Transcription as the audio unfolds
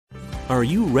Are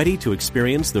you ready to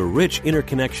experience the rich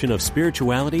interconnection of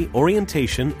spirituality,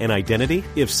 orientation, and identity?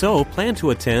 If so, plan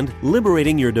to attend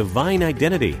Liberating Your Divine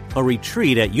Identity, a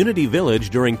retreat at Unity Village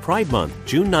during Pride Month,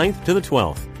 June 9th to the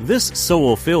 12th. This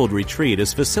soul-filled retreat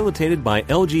is facilitated by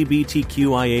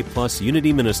LGBTQIA+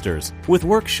 Unity ministers, with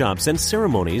workshops and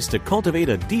ceremonies to cultivate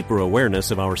a deeper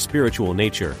awareness of our spiritual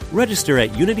nature. Register at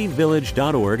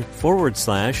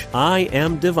unityvillage.org/I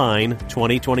Am Divine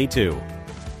 2022.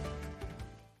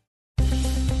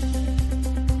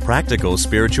 Practical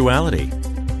spirituality.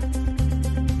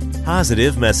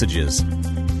 Positive messages.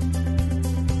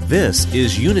 This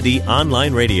is Unity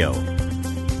Online Radio,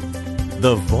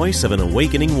 the voice of an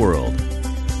awakening world.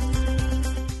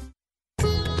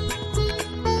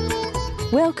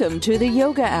 Welcome to the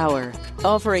Yoga Hour,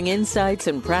 offering insights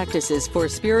and practices for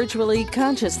spiritually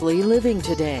consciously living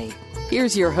today.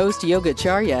 Here's your host,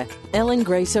 Yogacharya, Ellen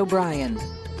Grace O'Brien.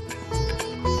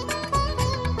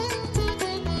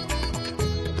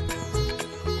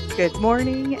 Good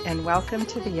morning and welcome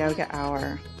to the Yoga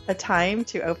Hour, a time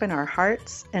to open our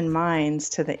hearts and minds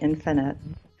to the infinite.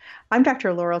 I'm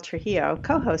Dr. Laurel Trujillo,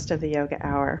 co-host of the Yoga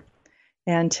Hour,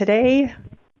 and today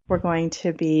we're going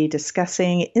to be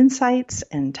discussing insights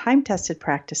and time-tested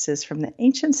practices from the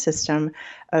ancient system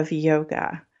of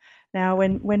yoga. Now,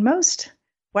 when most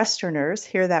Westerners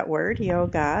hear that word,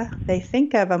 yoga, they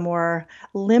think of a more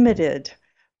limited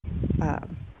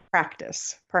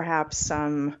practice, perhaps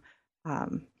some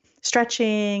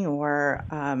stretching or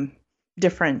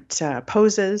different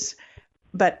poses.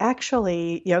 But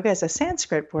actually, yoga is a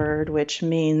Sanskrit word which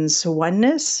means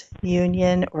oneness,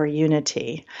 union, or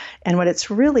unity. And what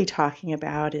it's really talking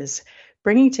about is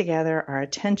bringing together our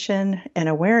attention and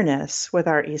awareness with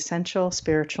our essential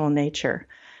spiritual nature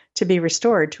to be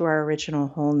restored to our original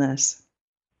wholeness.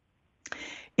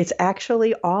 It's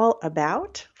actually all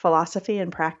about philosophy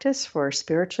and practice for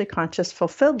spiritually conscious,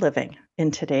 fulfilled living in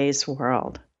today's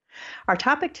world. Our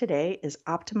topic today is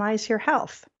optimize your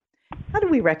health. How do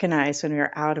we recognize when we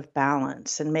are out of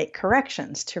balance and make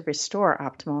corrections to restore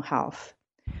optimal health?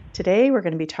 Today, we're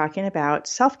going to be talking about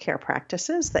self-care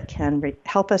practices that can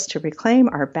help us to reclaim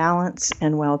our balance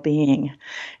and well-being.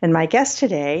 And my guest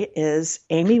today is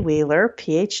Amy Wheeler,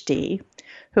 Ph.D.,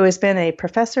 who has been a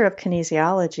professor of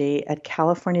kinesiology at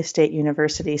California State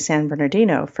University, San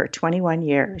Bernardino for 21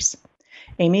 years.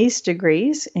 Amy's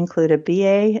degrees include a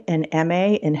BA and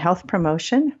MA in health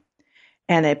promotion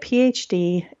and a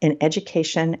PhD in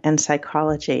education and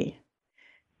psychology.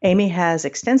 Amy has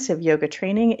extensive yoga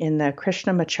training in the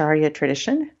Krishnamacharya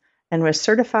tradition and was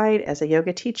certified as a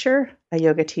yoga teacher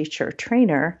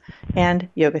trainer, and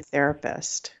yoga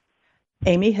therapist.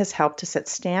 Amy has helped to set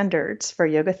standards for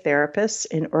yoga therapists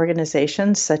in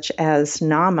organizations such as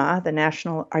NAMA, the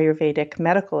National Ayurvedic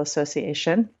Medical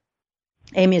Association.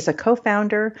 Amy is a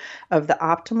co-founder of the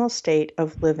Optimal State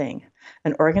of Living,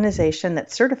 an organization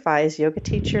that certifies yoga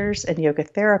teachers and yoga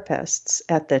therapists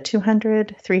at the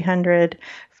 200, 300,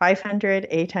 500,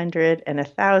 800, and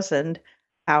 1,000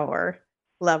 hour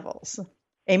levels.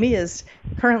 Amy is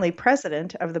currently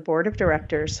president of the board of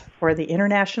directors for the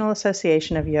International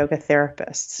Association of Yoga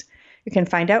Therapists. You can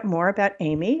find out more about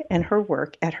Amy and her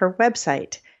work at her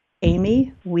website,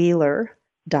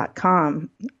 amywheeler.com.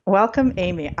 Welcome,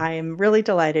 Amy. I am really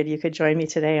delighted you could join me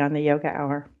today on the Yoga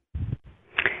Hour.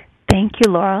 Thank you,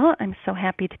 Laurel. I'm so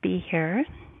happy to be here.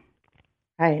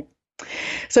 Right.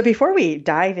 So before we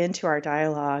dive into our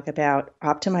dialogue about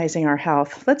optimizing our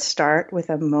health, let's start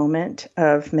with a moment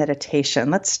of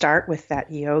meditation. Let's start with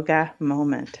that yoga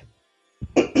moment.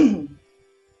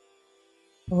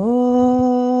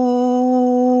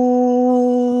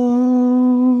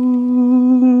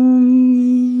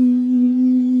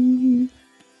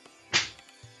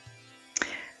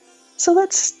 So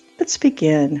let's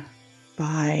begin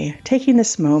by taking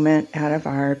this moment out of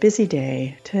our busy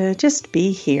day to just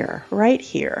be here, right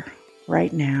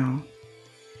now.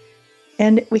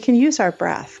 And we can use our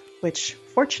breath, which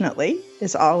fortunately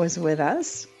is always with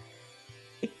us.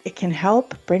 It can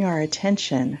help bring our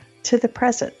attention to the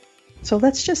present. So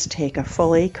let's just take a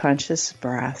fully conscious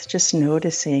breath, just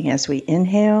noticing as we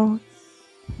inhale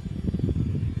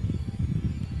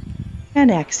and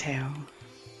exhale.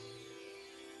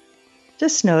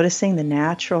 Just noticing the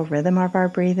natural rhythm of our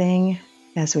breathing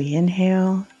as we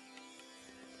inhale.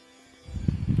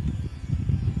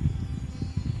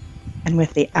 And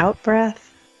with the out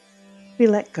breath, we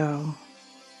let go.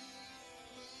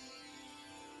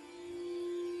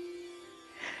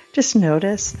 Just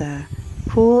notice the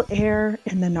cool air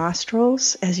in the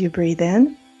nostrils as you breathe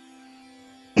in.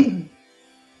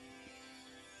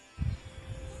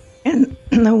 And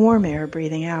the warm air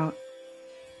breathing out.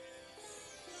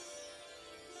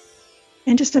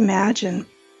 And just imagine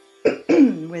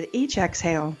with each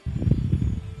inhale,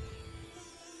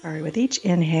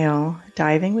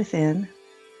 diving within,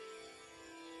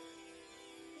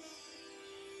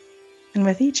 and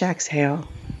with each exhale,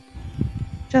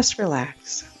 just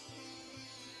relax.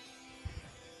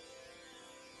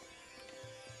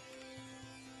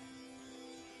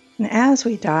 And as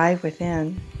we dive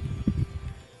within,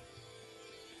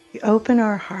 we open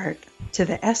our heart to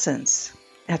the essence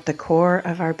at the core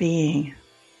of our being.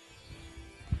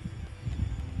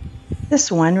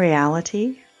 This one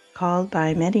reality, called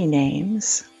by many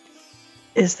names,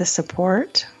 is the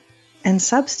support and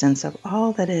substance of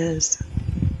all that is.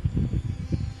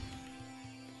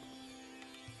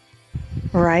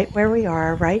 Right where we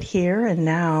are, right here and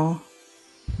now,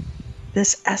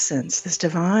 this essence, this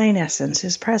divine essence,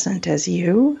 is present as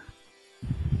you,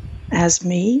 as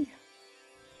me,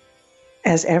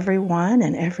 as everyone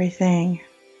and everything.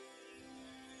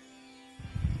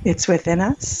 It's within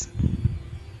us,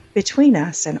 between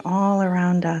us, and all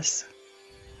around us.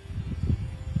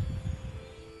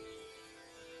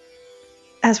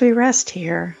 As we rest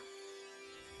here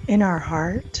in our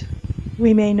heart,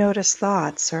 we may notice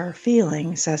thoughts or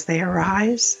feelings as they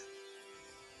arise.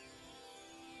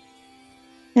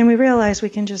 And we realize we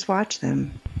can just watch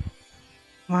them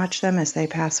as they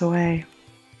pass away.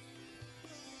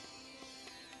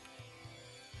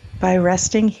 By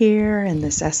resting here in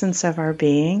this essence of our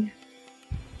being,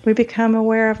 we become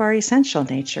aware of our essential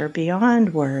nature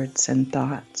beyond words and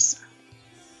thoughts,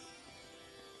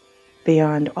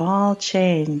 beyond all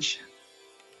change.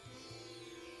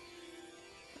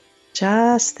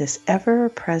 Just this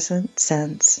ever-present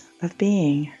sense of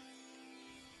being.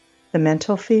 The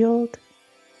mental field,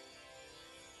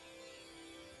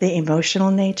 the emotional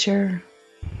nature,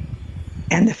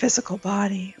 and the physical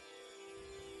body.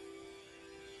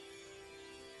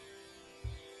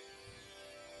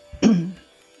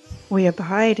 We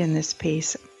abide in this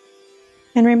peace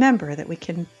and remember that we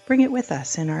can bring it with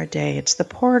us in our day. It's the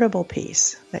portable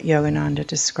peace that Yogananda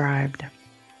described.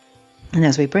 And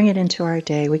as we bring it into our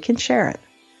day, we can share it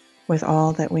with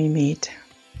all that we meet.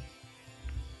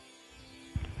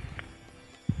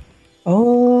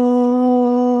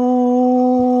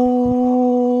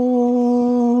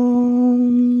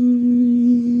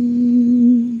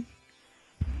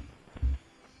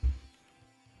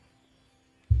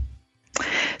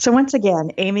 So once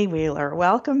again, Amy Wheeler,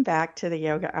 welcome back to the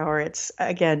Yoga Hour. It's,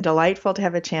 again, delightful to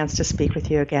have a chance to speak with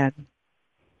you again.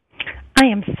 I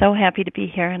am so happy to be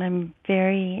here, and I'm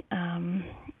very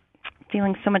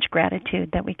feeling so much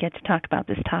gratitude that we get to talk about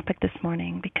this topic this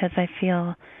morning, because I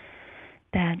feel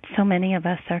that so many of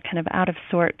us are kind of out of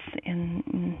sorts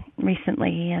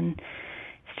recently, and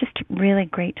it's just a really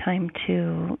great time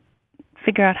to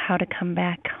figure out how to come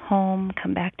back home,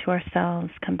 come back to ourselves,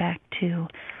 come back to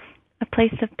a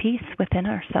place of peace within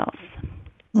ourselves.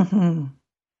 Mm-hmm.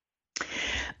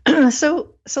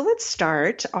 So let's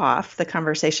start off the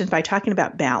conversation by talking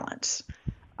about balance.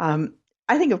 I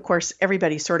think, of course,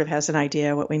 everybody sort of has an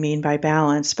idea what we mean by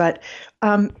balance, but,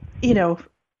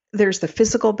 there's the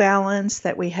physical balance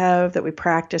that we have, that we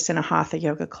practice in a Hatha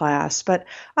yoga class, but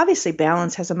obviously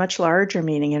balance has a much larger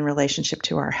meaning in relationship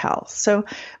to our health. So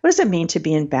what does it mean to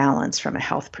be in balance from a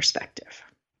health perspective?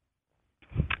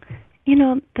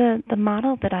 The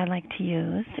model that I like to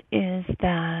use is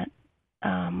that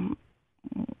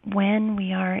when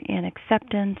we are in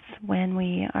acceptance, when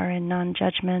we are in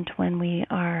non-judgment, when we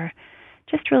are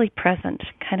just really present,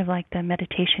 kind of like the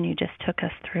meditation you just took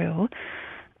us through,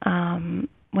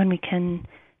 when we can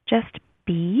just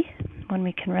be, when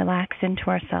we can relax into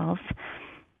ourselves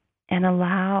and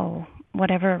allow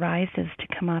whatever arises to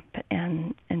come up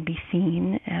and be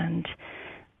seen and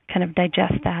kind of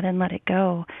digest that and let it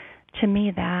go, to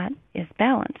me that is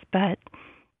balance. But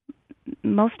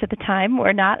most of the time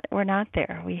we're not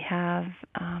there. We have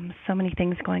so many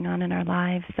things going on in our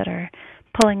lives that are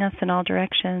pulling us in all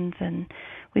directions, and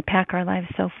we pack our lives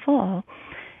so full.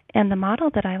 And the model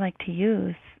that I like to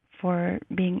use for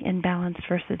being in balance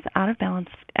versus out of balance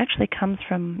actually comes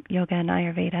from yoga and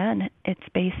Ayurveda, and it's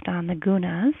based on the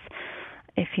gunas,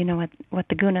 if you know what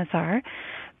the gunas are.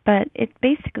 But it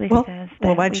basically says that...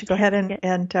 Well, why don't you go ahead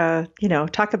and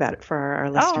talk about it for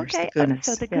our listeners, okay. The gunas.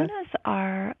 So the gunas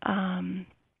are,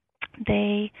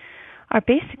 they are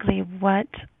basically what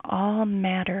all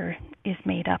matter is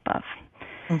made up of.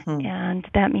 Mm-hmm. And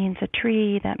that means a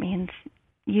tree, that means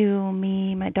you,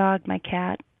 me, my dog, my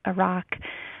cat, a rock.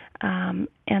 And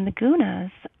the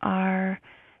gunas are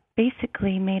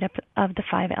basically made up of the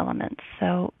 5 elements.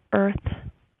 So earth,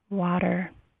 water,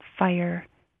 fire,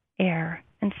 air,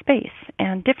 and space.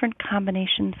 And different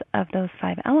combinations of those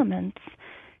 5 elements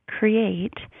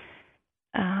create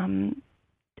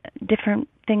different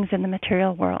things in the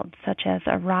material world, such as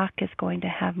a rock is going to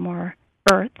have more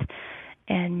earth,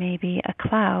 and maybe a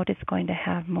cloud is going to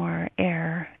have more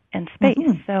air and space.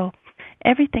 Mm-hmm. So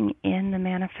everything in the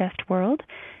manifest world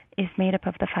is made up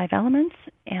of the 5 elements,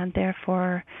 and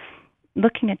therefore,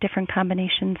 looking at different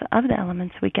combinations of the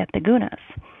elements, we get the gunas.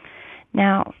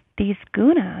 Now, these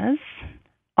gunas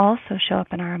also show up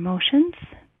in our emotions.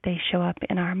 They show up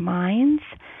in our minds.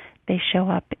 They show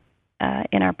up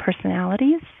in our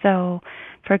personalities. So,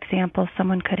 for example,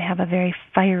 someone could have a very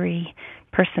fiery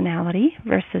personality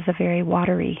versus a very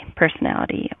watery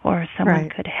personality, or someone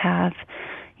Right. could have,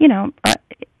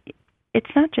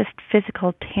 it's not just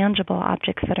physical, tangible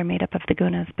objects that are made up of the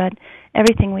gunas, but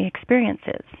everything we experience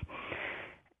is.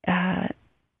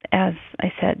 As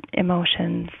I said,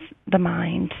 emotions, the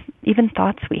mind, even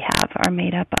thoughts we have are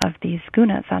made up of these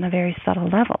gunas on a very subtle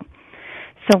level.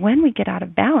 So when we get out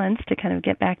of balance, to kind of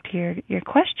get back to your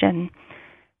question,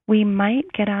 we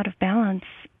might get out of balance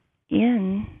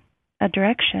in a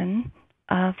direction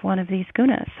of one of these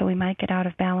gunas. So we might get out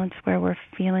of balance where we're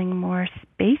feeling more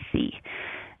spacey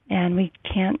and we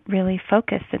can't really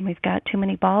focus, and we've got too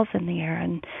many balls in the air,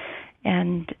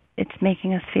 and it's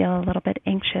making us feel a little bit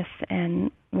anxious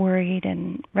and worried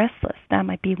and restless. That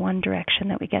might be one direction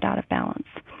that we get out of balance.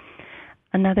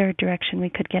 Another direction we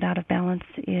could get out of balance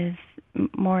is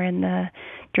more in the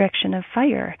direction of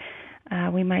fire.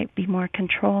 We might be more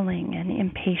controlling and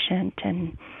impatient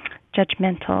and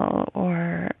judgmental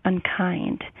or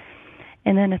unkind.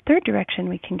 And then a third direction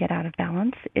we can get out of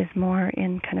balance is more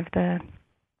in kind of the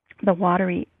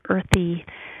watery, earthy,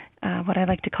 what I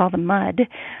like to call the mud,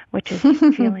 which is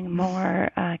feeling more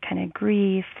kind of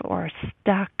grief or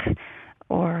stuck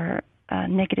or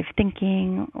negative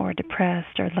thinking or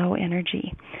depressed or low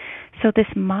energy. So this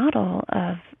model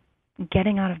of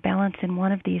getting out of balance in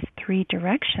one of these 3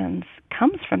 directions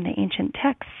comes from the ancient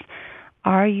texts.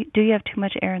 Do you have too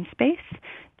much air and space?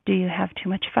 Do you have too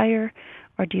much fire?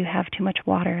 Or do you have too much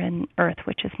water and earth,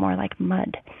 which is more like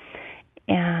mud?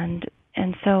 And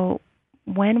so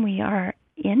when we are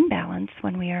in balance,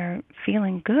 when we are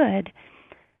feeling good,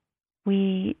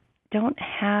 we don't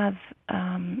have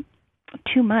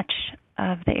too much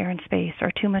of the air and space,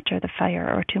 or too much of the fire,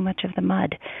 or too much of the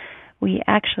mud. We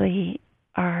actually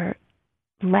are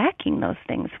lacking those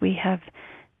things. We have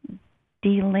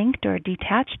delinked or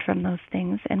detached from those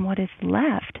things, and what is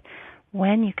left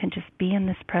when you can just be in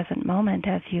this present moment,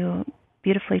 as you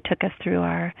beautifully took us through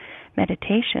our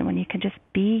meditation, when you can just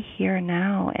be here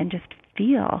now and just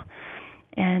feel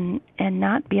and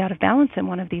not be out of balance in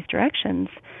one of these directions,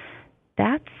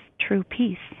 that's true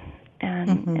peace.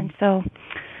 And so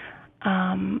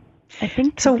I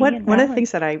think one of the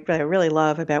things that I really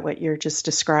love about what you're just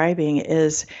describing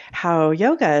is how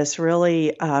yoga is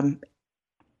really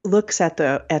looks at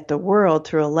the world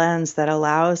through a lens that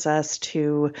allows us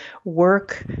to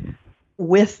work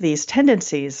with these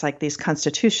tendencies, like these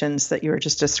constitutions that you were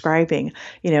just describing.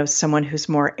 Someone who's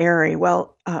more airy,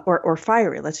 or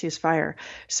fiery. Let's use fire.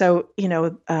 So,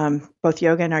 both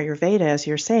yoga and Ayurveda, as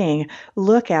you're saying,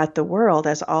 look at the world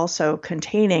as also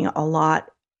containing a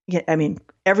lot. I mean,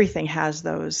 everything has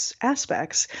those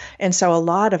aspects. And so a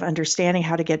lot of understanding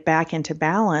how to get back into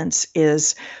balance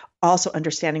is also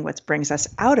understanding what brings us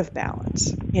out of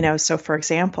balance. So for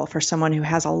example, for someone who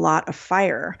has a lot of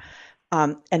fire,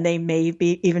 and they may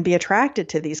even be attracted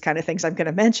to these kind of things I'm going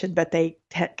to mention, but they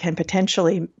can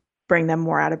potentially bring them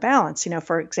more out of balance.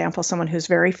 For example, someone who's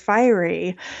very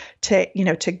fiery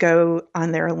to go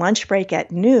on their lunch break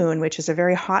at noon, which is a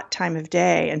very hot time of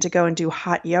day, and to go and do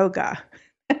hot yoga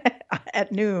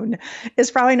at noon is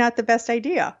probably not the best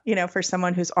idea, for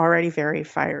someone who's already very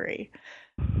fiery,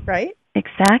 right?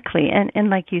 Exactly. And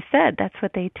like you said, that's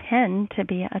what they tend to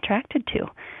be attracted to.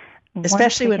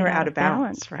 Especially when we're out of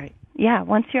balance, right? Yeah,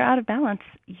 once you're out of balance,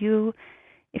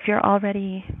 if you're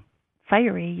already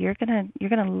fiery, you're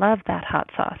gonna love that hot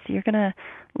sauce. You're gonna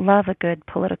love a good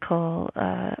political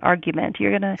argument.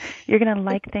 You're gonna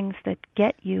like things that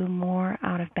get you more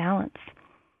out of balance.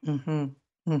 Mm-hmm.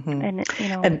 Mm-hmm.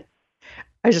 And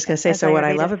I was just going to say, so what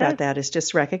I love about that is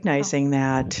just recognizing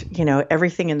that,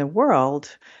 everything in the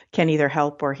world can either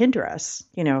help or hinder us,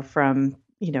 from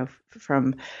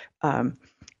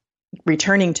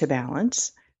returning to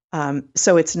balance.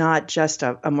 So it's not just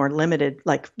a more limited,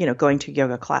 like, going to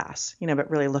yoga class, but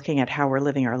really looking at how we're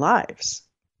living our lives.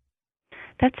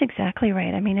 That's exactly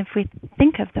right. I mean, if we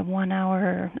think of the 1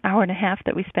 hour, hour and a half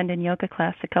that we spend in yoga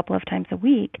class a couple of times a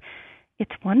week,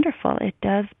 it's wonderful. It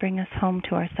does bring us home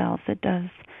to ourselves. It does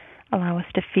allow us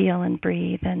to feel and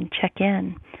breathe and check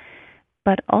in.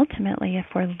 But ultimately, if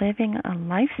we're living a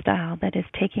lifestyle that is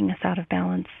taking us out of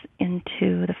balance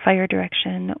into the fire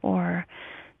direction or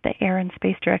the air and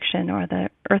space direction or the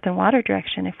earth and water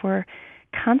direction, if we're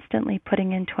constantly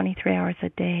putting in 23 hours a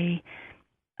day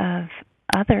of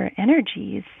other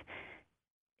energies,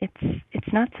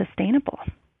 it's not sustainable.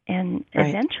 And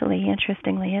eventually,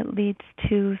 interestingly, it leads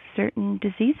to certain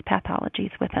disease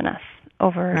pathologies within us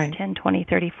over 10, 20,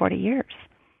 30, 40 years.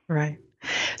 Right.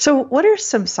 So what are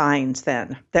some signs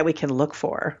then that we can look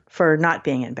for not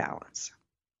being in balance?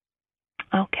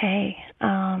 Okay.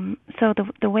 So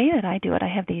the way that I do it, I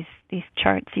have these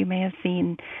charts you may have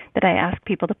seen that I ask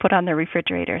people to put on their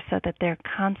refrigerator so that they're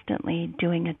constantly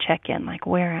doing a check-in, like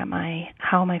where am I,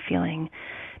 how am I feeling?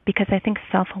 Because I think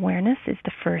self-awareness is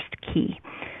the first key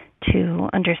to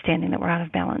understanding that we're out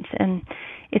of balance. And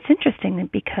it's interesting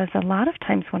because a lot of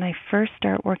times when I first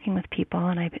start working with people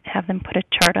and I have them put a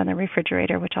chart on the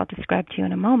refrigerator, which I'll describe to you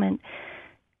in a moment,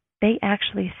 they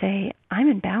actually say, I'm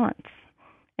in balance.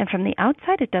 And from the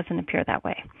outside, it doesn't appear that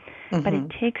way. Mm-hmm. But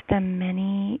it takes them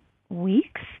many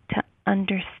weeks to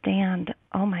understand,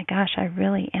 oh my gosh, I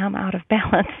really am out of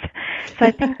balance. So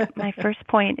I think my first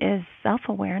point is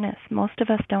self-awareness. Most of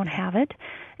us don't have it,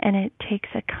 and it takes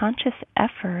a conscious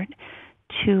effort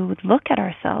to look at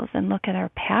ourselves and look at our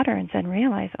patterns and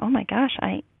realize, oh my gosh,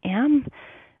 I am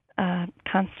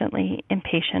constantly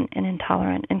impatient and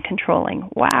intolerant and controlling.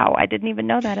 Wow, I didn't even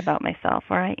know that about myself.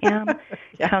 Or I am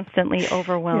constantly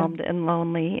overwhelmed and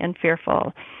lonely and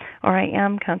fearful. Or I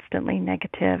am constantly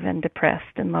negative and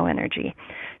depressed and low energy.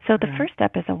 So the first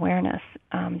step is awareness,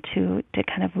 to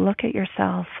kind of look at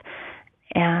yourself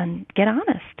and get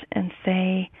honest and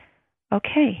say,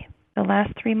 okay, the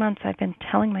last 3 months I've been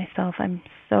telling myself I'm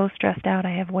so stressed out,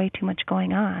 I have way too much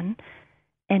going on.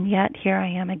 And yet here I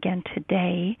am again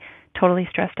today, totally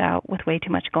stressed out with way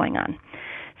too much going on.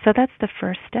 So that's the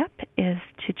first step, is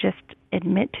to just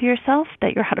admit to yourself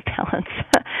that you're out of balance.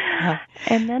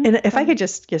 And if I could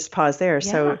just pause there.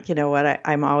 Yeah. So, you know, what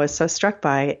I'm always so struck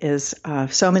by is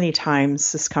so many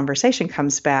times this conversation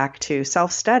comes back to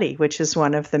self-study, which is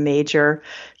one of the major,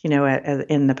 you know,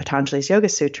 in the Patanjali's Yoga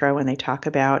Sutra, when they talk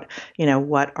about, you know,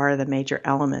 what are the major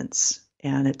elements.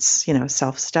 And it's, you know,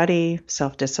 self-study,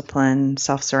 self-discipline,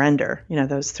 self-surrender, you know,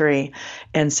 those three.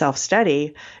 And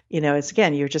self-study, you know, it's,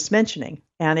 again, you're just mentioning.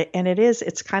 And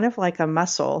it's kind of like a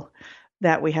muscle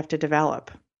that we have to develop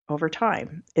over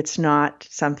time. It's not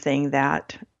something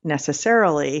that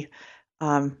necessarily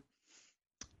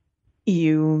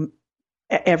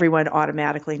everyone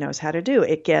automatically knows how to do.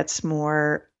 It gets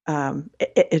more,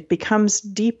 it becomes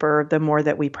deeper the more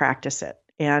that we practice it.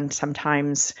 And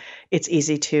sometimes it's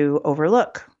easy to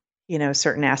overlook, you know,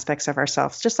 certain aspects of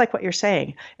ourselves, just like what you're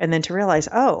saying. And then to realize,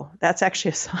 oh, that's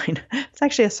actually a sign. It's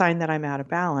actually a sign that I'm out of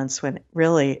balance, when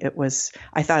really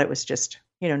I thought it was just,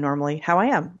 you know, normally how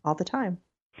I am all the time.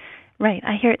 Right.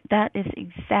 I hear that is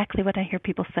exactly what I hear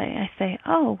people say. I say,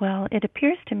 oh, well, it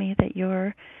appears to me that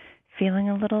you're feeling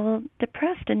a little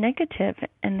depressed and negative.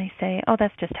 And they say, oh,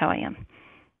 that's just how I am.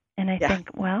 And I think,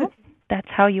 well, that's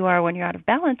how you are when you're out of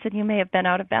balance, and you may have been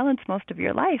out of balance most of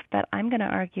your life, but I'm going to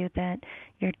argue that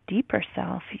your deeper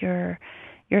self, your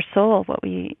soul, what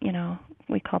we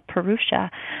call Purusha,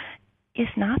 is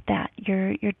not that.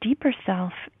 Your deeper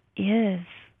self is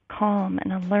calm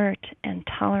and alert and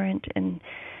tolerant and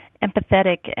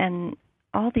empathetic and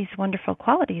all these wonderful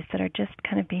qualities that are just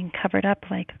kind of being covered up,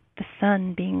 like the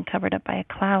sun being covered up by a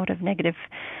cloud of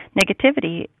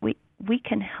negativity. We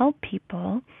can help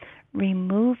people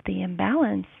remove the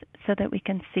imbalance so that we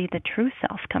can see the true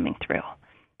self coming through.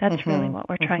 That's really what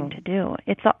we're trying to do.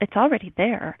 It's already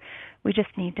there. We just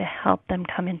need to help them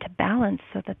come into balance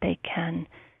so that they can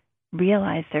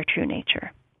realize their true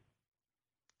nature.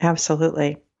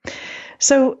 Absolutely.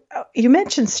 So you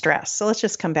mentioned stress. So let's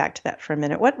just come back to that for a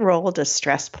minute. What role does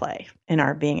stress play in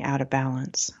our being out of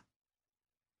balance?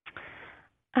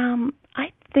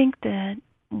 I think that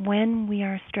when we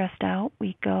are stressed out,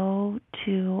 we go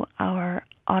to our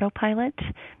autopilot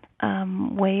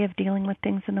way of dealing with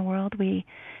things in the world.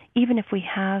 Even if we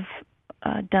have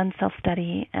done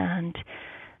self-study and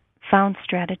found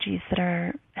strategies that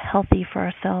are healthy for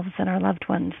ourselves and our loved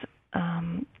ones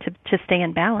to stay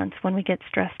in balance, when we get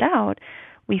stressed out,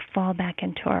 we fall back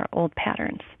into our old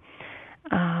patterns.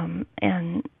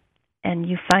 And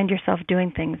you find yourself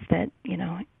doing things that, you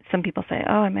know, some people say,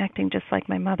 oh, I'm acting just like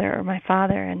my mother or my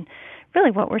father. And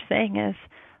really what we're saying is,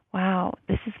 wow,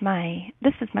 this is my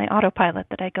autopilot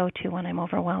that I go to when I'm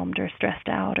overwhelmed or stressed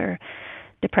out or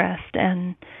depressed.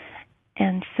 And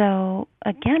so,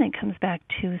 again, it comes back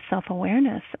to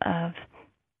self-awareness of,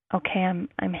 okay,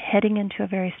 I'm heading into a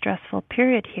very stressful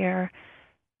period here.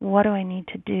 what do I need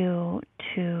to do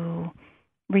to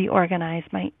reorganize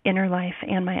my inner life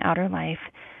and my outer life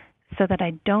so that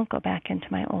I don't go back into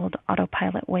my old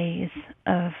autopilot ways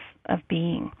of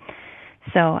being.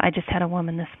 So I just had a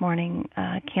woman this morning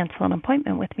cancel an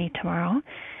appointment with me tomorrow,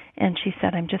 and she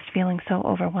said, I'm just feeling so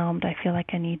overwhelmed. I feel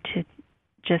like I need to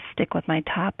just stick with my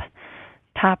top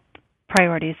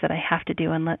priorities that I have to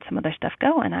do and let some other stuff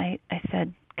go. And I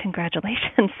said,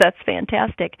 congratulations, that's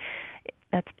fantastic.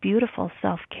 That's beautiful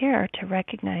self-care to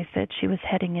recognize that she was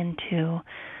heading into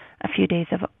a few days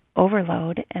of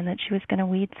overload and that she was going to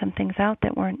weed some things out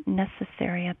that weren't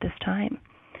necessary at this time.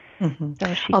 Mm-hmm.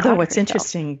 So although what's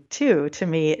interesting too to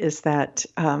me is that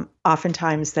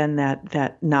oftentimes then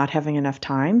that not having enough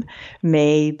time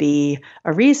may be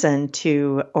a reason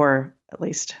to, or at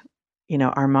least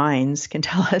our minds can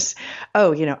tell us,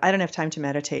 oh, I don't have time to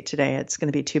meditate today. It's going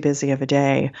to be too busy of a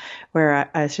day. Where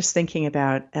I was just thinking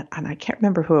about, and I can't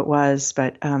remember who it was,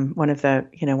 but one of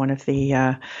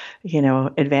the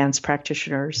advanced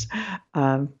practitioners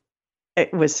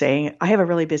it was saying, I have a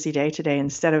really busy day today.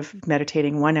 Instead of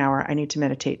meditating 1 hour, I need to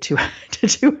meditate 2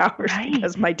 hours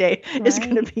because my day is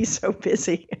going to be so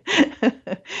busy.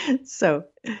 So,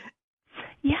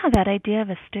 yeah, that idea of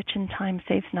a stitch in time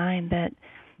saves 9.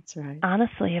 That's right.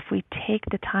 Honestly, if we take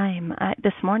the time,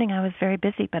 this morning I was very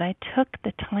busy, but I took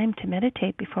the time to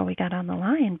meditate before we got on the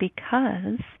line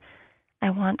because I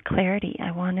want clarity.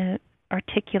 I want to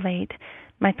articulate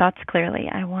my thoughts clearly.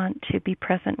 I want to be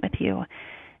present with you.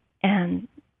 And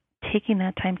taking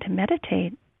that time to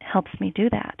meditate helps me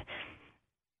do that.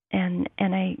 And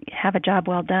I have a job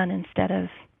well done instead of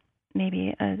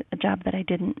maybe a job that I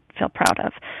didn't feel proud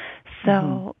of.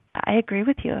 So I agree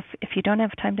with you. If you don't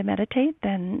have time to meditate,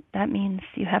 then that means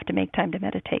you have to make time to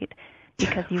meditate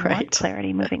because you want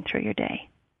clarity moving through your day.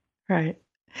 Right.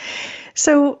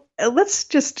 So let's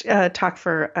just talk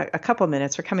for a couple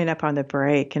minutes. We're coming up on the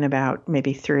break in about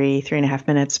maybe 3.5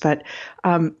 minutes. But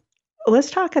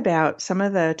let's talk about some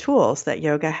of the tools that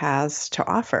yoga has to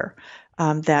offer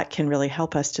that can really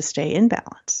help us to stay in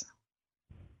balance.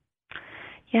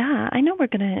 Yeah, I know we're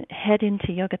going to head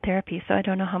into yoga therapy, so I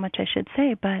don't know how much I should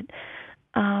say, but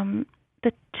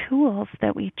the tools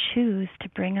that we choose to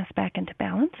bring us back into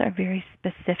balance are very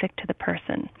specific to the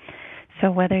person.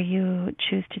 So whether you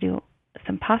choose to do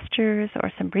some postures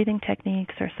or some breathing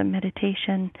techniques or some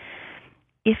meditation,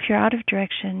 if you're out of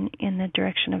direction in the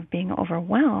direction of being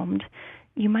overwhelmed,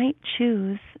 you might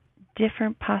choose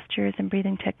different postures and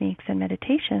breathing techniques and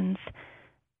meditations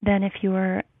than if you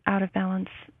were out of balance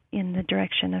in the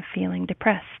direction of feeling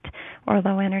depressed or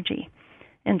low energy.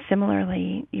 And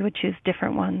similarly, you would choose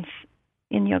different ones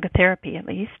in yoga therapy, at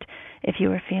least, if you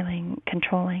were feeling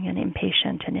controlling and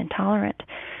impatient and intolerant.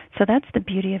 So that's the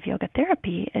beauty of yoga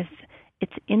therapy, is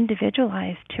it's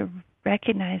individualized to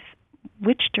recognize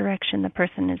which direction the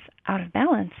person is out of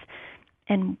balance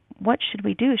and what should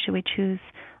we do. Should we choose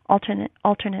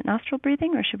alternate nostril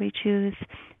breathing, or should we choose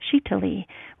shitali,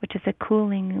 which is a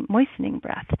cooling, moistening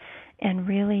breath, and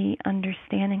really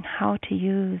understanding how to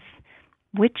use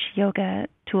which yoga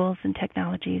tools and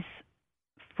technologies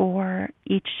for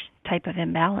each type of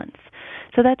imbalance.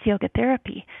 So that's yoga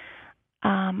therapy.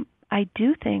 I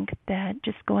do think that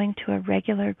just going to a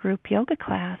regular group yoga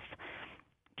class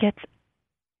gets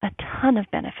a ton of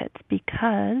benefits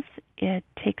because it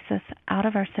takes us out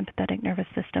of our sympathetic nervous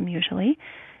system usually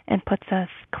and puts us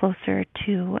closer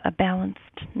to a balanced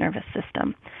nervous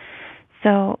system.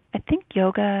 So I think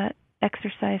yoga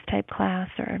exercise type class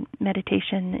or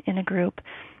meditation in a group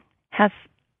has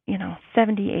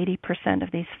 70-80%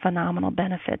 of these phenomenal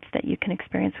benefits that you can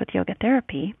experience with yoga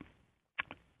therapy.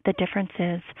 The difference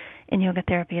is in yoga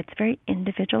therapy, it's very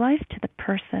individualized to the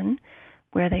person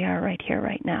where they are right here,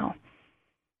 right now.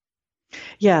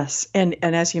 Yes, and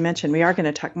as you mentioned, we are going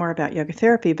to talk more about yoga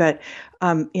therapy, but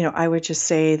I would just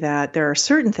say that there are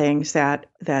certain things that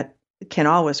can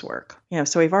always work.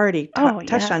 So we've already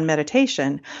touched on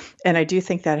meditation, and I do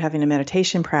think that having a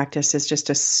meditation practice is just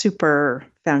a super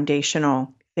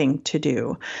foundational thing to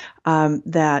do.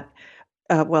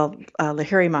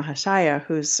 Lahiri Mahasaya,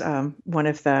 who's one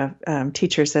of the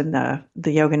teachers in the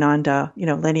Yogananda,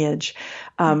 lineage,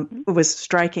 was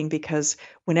striking because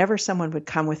whenever someone would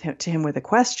come to him with a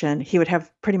question, he would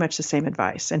have pretty much the same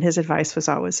advice, and his advice was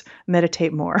always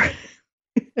meditate more.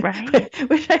 Right.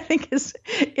 Which I think is,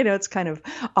 it's kind of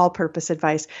all-purpose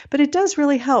advice, but it does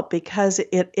really help because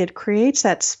it creates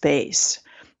that space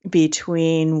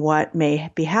between what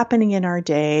may be happening in our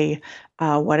day,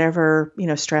 whatever,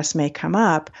 stress may come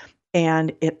up,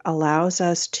 and it allows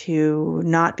us to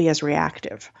not be as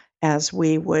reactive as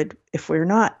we would if we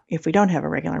don't have a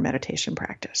regular meditation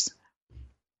practice.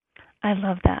 I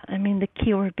love that. I mean, the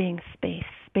key word being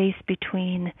space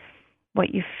between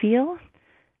what you feel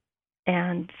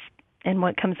and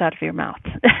what comes out of your mouth.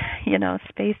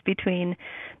 Space between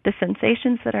the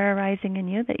sensations that are arising in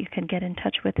you that you can get in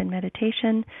touch with in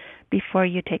meditation before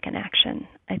you take an action.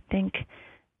 I think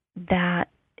that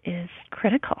is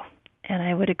critical. And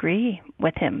I would agree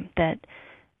with him that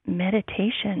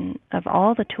meditation, of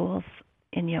all the tools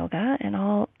in yoga and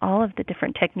all of the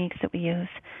different techniques that we use,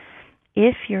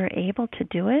 if you're able to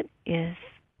do it, is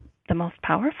the most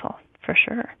powerful, for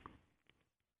sure.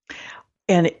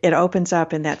 And it opens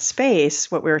up in that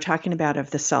space what we were talking about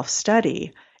of the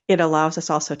self-study. It allows us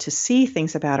also to see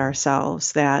things about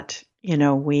ourselves that,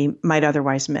 we might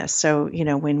otherwise miss. So,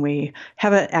 when we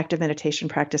have an active meditation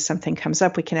practice, something comes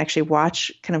up, we can actually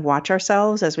watch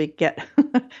ourselves as we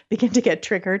begin to get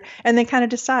triggered, and then kind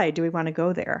of decide, do we want to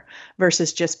go there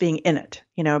versus just being in it,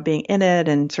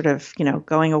 and sort of,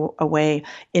 going away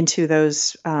into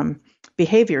those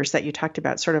behaviors that you talked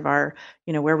about, sort of our,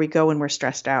 where we go when we're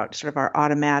stressed out, sort of our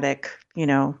automatic,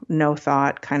 no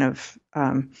thought kind of,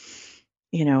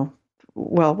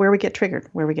 where we get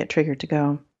triggered to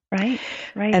go. Right.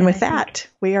 And with that,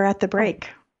 we are at the break.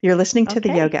 You're listening to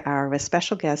the Yoga Hour with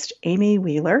special guest Amy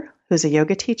Wheeler, who's a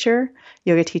yoga teacher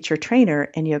trainer,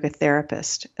 and yoga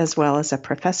therapist, as well as a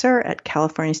professor at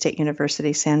California State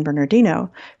University, San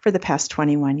Bernardino for the past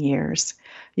 21 years.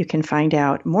 You can find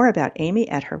out more about Amy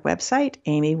at her website,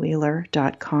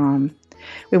 amywheeler.com.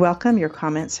 We welcome your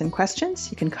comments and questions.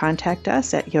 You can contact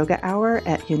us at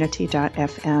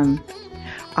yogahour@unity.fm.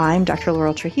 I'm Dr.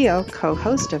 Laurel Trujillo,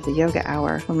 co-host of the Yoga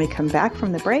Hour. When we come back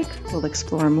from the break, we'll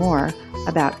explore more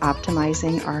about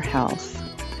optimizing our health.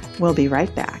 We'll be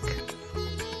right back.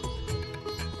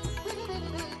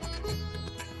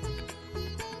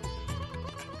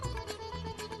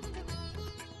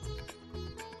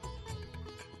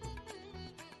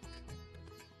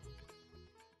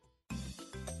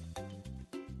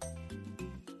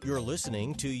 You're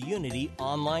listening to Unity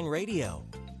Online Radio,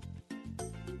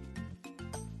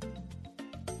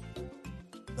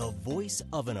 the voice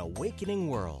of an awakening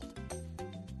world.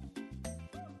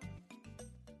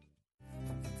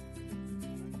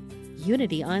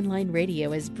 Unity Online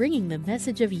Radio is bringing the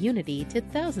message of unity to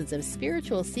thousands of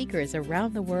spiritual seekers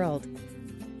around the world.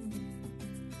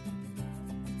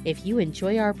 If you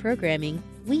enjoy our programming,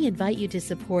 we invite you to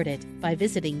support it by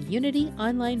visiting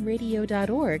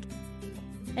unityonlineradio.org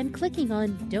and clicking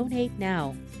on Donate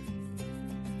Now.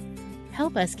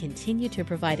 Help us continue to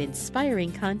provide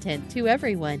inspiring content to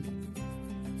everyone.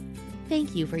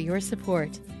 Thank you for your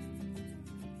support.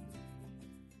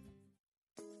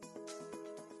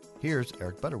 Here's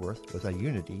Eric Butterworth with a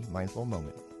Unity Mindful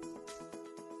Moment.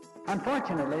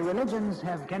 Unfortunately, religions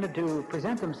have tended to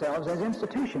present themselves as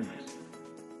institutions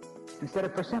instead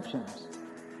of perceptions,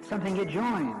 something you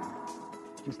join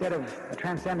instead of a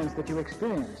transcendence that you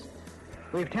experience.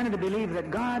 We've tended to believe that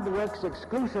God works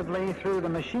exclusively through the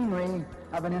machinery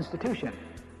of an institution.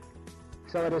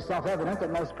 So it is self-evident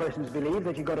that most persons believe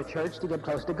that you go to church to get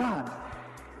close to God.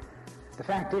 The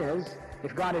fact is,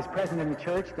 if God is present in the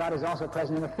church, God is also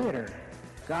present in the theater.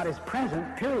 God is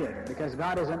present, period, because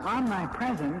God is an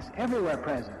omnipresence, everywhere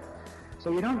present.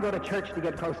 So you don't go to church to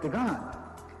get close to God,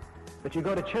 but you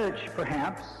go to church,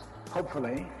 perhaps,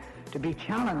 hopefully, to be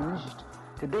challenged,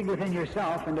 to dig within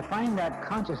yourself and to find that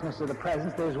consciousness of the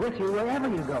presence that is with you wherever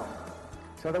you go.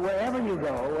 So that wherever you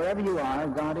go, wherever you are,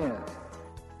 God is.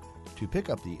 To pick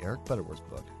up the Eric Butterworth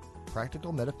book,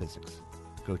 Practical Metaphysics,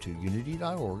 go to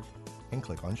unity.org and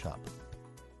click on Shop.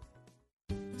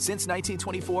 Since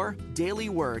 1924, Daily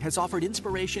Word has offered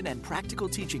inspiration and practical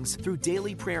teachings through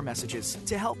daily prayer messages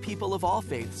to help people of all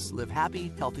faiths live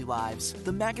happy, healthy lives.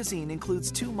 The magazine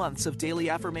includes 2 months of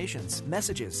daily affirmations,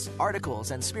 messages,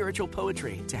 articles, and spiritual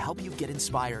poetry to help you get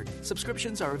inspired.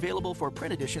 Subscriptions are available for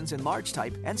print editions in large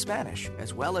type and Spanish,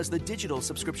 as well as the digital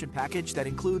subscription package that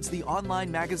includes the online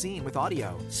magazine with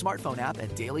audio, smartphone app,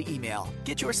 and daily email.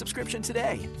 Get your subscription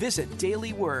today. Visit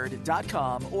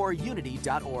dailyword.com or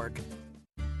unity.org.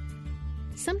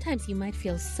 Sometimes you might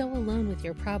feel so alone with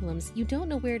your problems you don't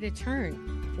know where to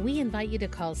turn. We invite you to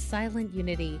call Silent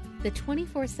Unity, the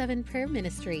 24/7 prayer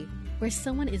ministry, where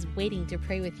someone is waiting to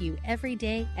pray with you every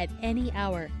day at any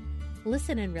hour.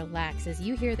 Listen and relax as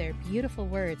you hear their beautiful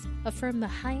words affirm the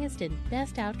highest and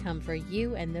best outcome for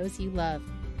you and those you love.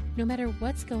 No matter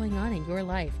what's going on in your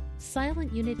life,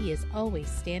 Silent Unity is always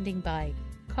standing by.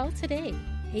 Call today,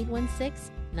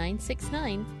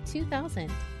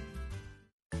 816-969-2000.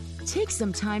 Take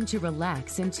some time to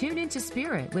relax and tune into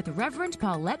Spirit with Reverend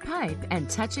Paulette Pipe and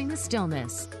Touching the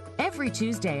Stillness. Every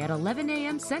Tuesday at 11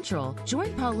 a.m. Central,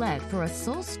 join Paulette for a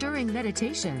soul-stirring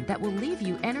meditation that will leave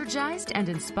you energized and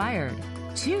inspired.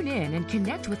 Tune in and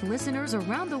connect with listeners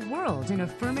around the world in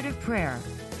affirmative prayer.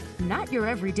 Not your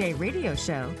everyday radio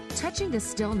show, Touching the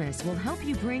Stillness will help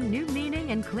you bring new meaning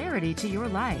and clarity to your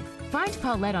life. Find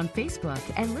Paulette on Facebook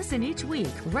and listen each week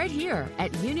right here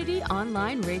at Unity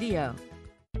Online Radio.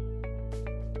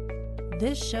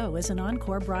 This show is an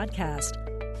encore broadcast.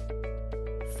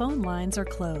 Phone lines are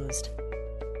closed.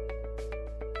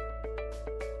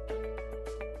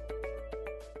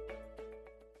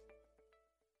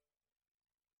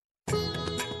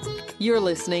 You're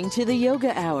listening to the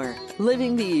Yoga Hour,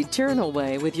 Living the Eternal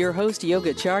Way with your host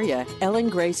Yogacharya, Ellen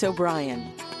Grace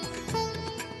O'Brien.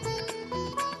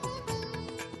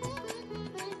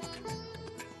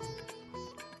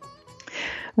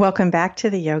 Welcome back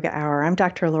to the Yoga Hour. I'm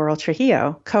Dr. Laurel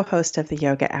Trujillo, co-host of the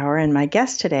Yoga Hour, and my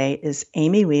guest today is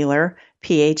Amy Wheeler,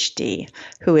 Ph.D.,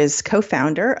 who is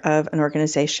co-founder of an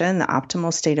organization, the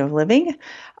Optimal State of Living,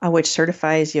 which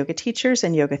certifies yoga teachers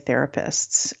and yoga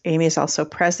therapists. Amy is also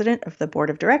president of the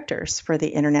board of directors for the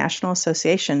International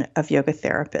Association of Yoga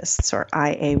Therapists, or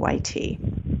IAYT.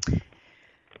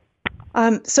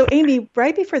 So Amy,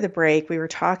 right before the break, we were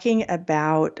talking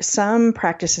about some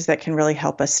practices that can really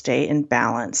help us stay in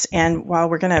balance. And while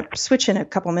we're going to switch in a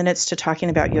couple minutes to talking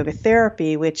about yoga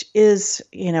therapy, which is,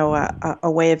 a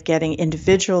way of getting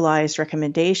individualized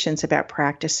recommendations about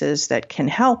practices that can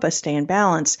help us stay in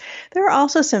balance, there are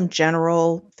also some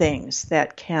general things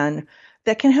that can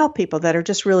help people that are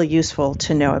just really useful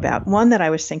to know about. One that I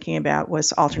was thinking about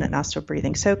was alternate nostril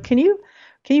breathing. So can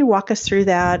you walk us through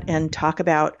that and talk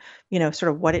about,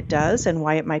 sort of what it does and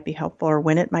why it might be helpful or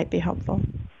when it might be helpful?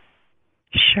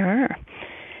 Sure.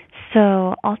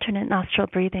 So alternate nostril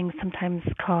breathing, sometimes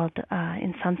called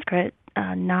in Sanskrit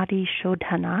nadi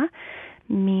shodhana,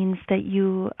 means that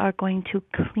you are going to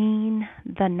clean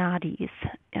the nadis.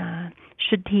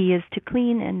 Shuddhi is to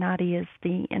clean, and nadi is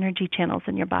the energy channels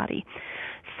in your body.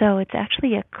 So it's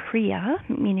actually a kriya,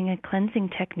 meaning a cleansing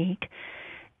technique,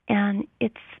 and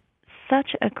it's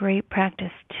such a great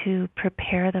practice to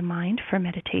prepare the mind for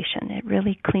meditation. It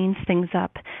really cleans things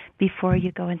up before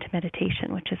you go into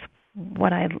meditation, which is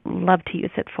what I love to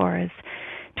use it for, is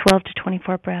 12 to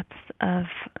 24 breaths of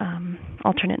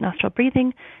alternate nostril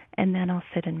breathing, and then I'll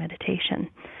sit in meditation.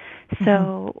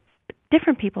 So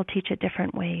different people teach it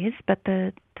different ways, but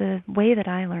the way that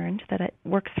I learned that it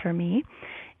works for me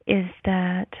is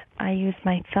that I use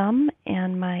my thumb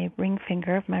and my ring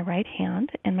finger of my right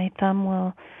hand, and my thumb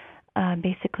will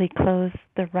basically close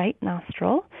the right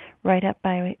nostril right up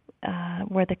by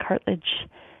where the cartilage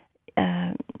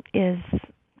is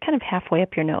kind of halfway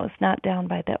up your nose, not down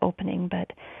by the opening,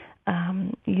 but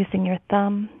using your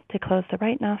thumb to close the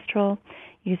right nostril,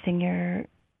 using your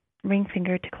ring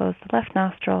finger to close the left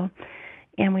nostril,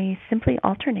 and we simply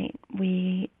alternate.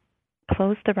 We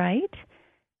close the right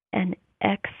and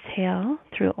exhale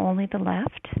through only the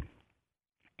left,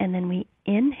 and then we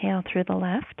inhale through the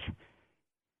left,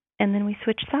 and then we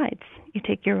switch sides. You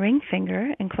take your ring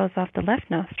finger and close off the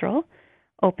left nostril,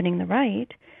 opening the right.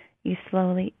 You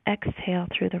slowly exhale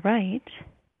through the right,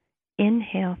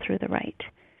 inhale through the right,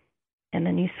 and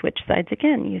then you switch sides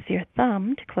again. Use your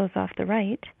thumb to close off the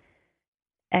right,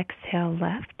 exhale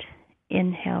left,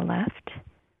 inhale left,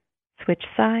 switch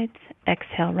sides,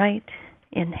 exhale right,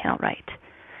 inhale right.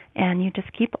 And you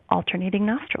just keep alternating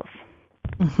nostrils.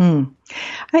 Mm-hmm.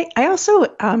 I also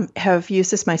have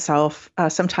used this myself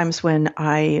sometimes when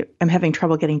I am having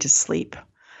trouble getting to sleep,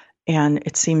 and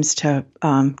it seems to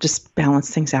just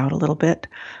balance things out a little bit.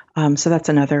 So that's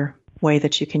another way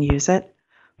that you can use it.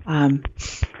 And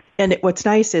what's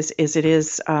nice is it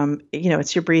is,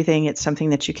 it's your breathing. It's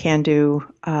something that you can do.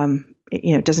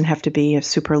 It doesn't have to be a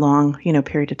super long,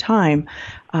 period of time,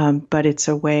 but it's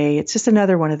just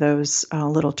another one of those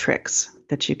little tricks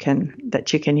that you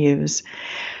can use.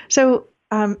 So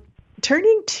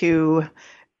turning to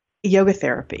yoga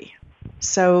therapy.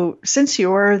 So since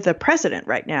you're the president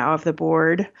right now of the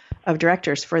board of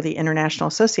directors for the International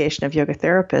Association of Yoga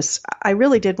Therapists, I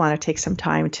really did want to take some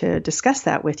time to discuss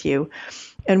that with you.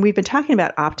 And we've been talking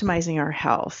about optimizing our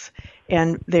health.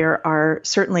 And there are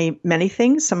certainly many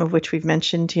things, some of which we've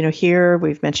mentioned, here.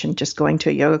 We've mentioned just going to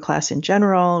a yoga class in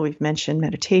general. We've mentioned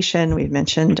meditation. We've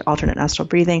mentioned alternate nostril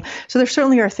breathing. So there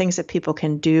certainly are things that people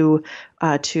can do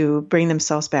to bring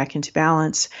themselves back into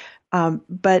balance.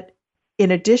 But in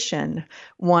addition,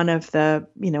 one of the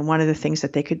things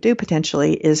that they could do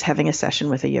potentially is having a session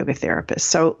with a yoga therapist.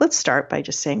 So let's start by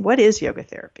just saying, what is yoga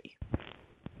therapy?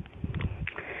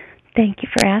 Thank you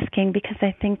for asking, because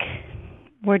I think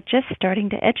we're just starting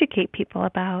to educate people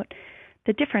about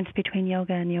the difference between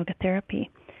yoga and yoga therapy.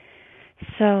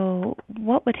 So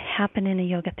what would happen in a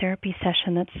yoga therapy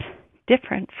session that's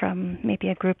different from maybe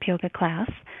a group yoga class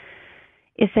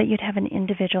is that you'd have an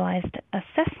individualized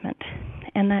assessment.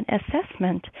 And that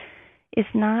assessment is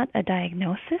not a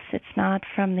diagnosis. It's not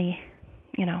from the,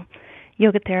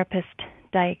 yoga therapist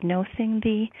diagnosing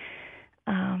the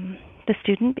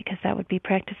student, because that would be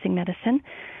practicing medicine,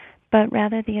 but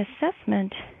rather the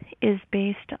assessment is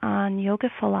based on yoga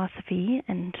philosophy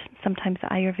and sometimes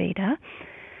Ayurveda,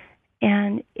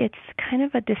 and it's kind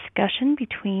of a discussion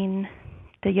between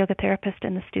the yoga therapist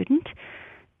and the student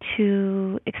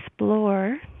to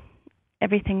explore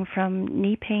everything from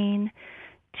knee pain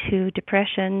to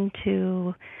depression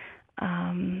to,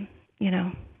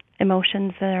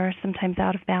 emotions that are sometimes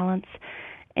out of balance,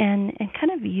 and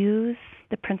kind of use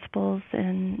the principles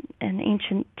and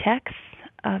ancient texts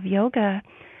of yoga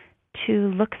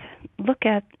to look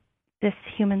at this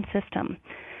human system.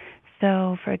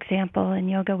 So, for example, in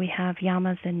yoga we have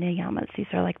yamas and niyamas. These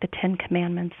are like the 10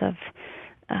 commandments of,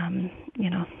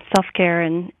 self-care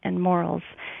and morals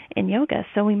in yoga.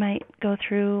 So we might go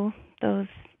through those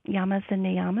yamas and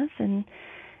niyamas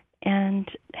and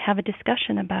have a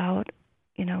discussion about,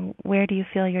 where do you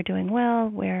feel you're doing well?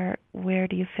 Where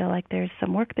do you feel like there's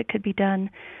some work that could be done?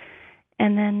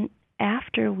 And then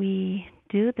after we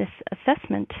do this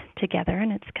assessment together,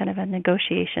 and it's kind of a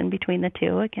negotiation between the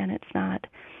two, again, it's not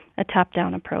a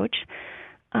top-down approach,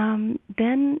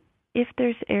 then if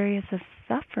there's areas of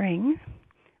suffering,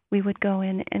 we would go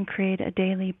in and create a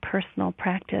daily personal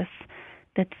practice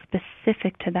that's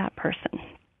specific to that person.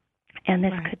 And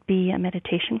this could be a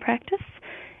meditation practice.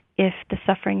 If the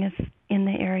suffering is in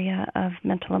the area of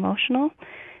mental emotional,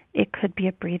 it could be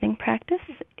a breathing practice.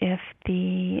 If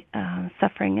the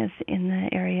suffering is in the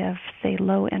area of, say,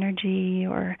 low energy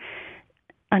or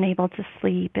unable to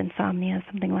sleep, insomnia,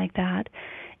 something like that,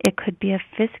 it could be a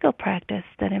physical practice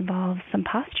that involves some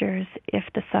postures if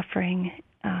the suffering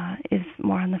is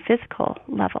more on the physical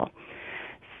level.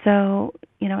 So,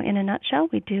 in a nutshell,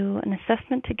 we do an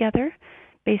assessment together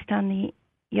based on the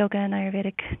yoga and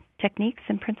Ayurvedic techniques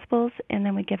and principles, and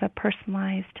then we give a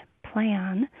personalized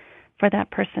plan for that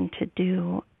person to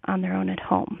do on their own at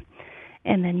home.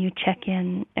 And then you check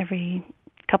in every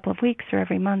couple of weeks or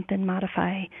every month and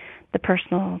modify the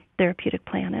personal therapeutic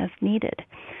plan as needed.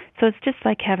 So it's just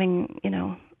like having,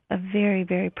 a very,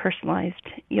 very personalized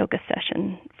yoga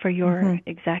session for your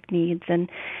exact needs. And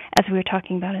as we were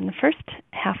talking about in the first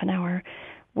half an hour,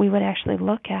 we would actually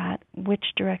look at which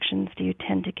directions do you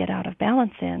tend to get out of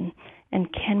balance in,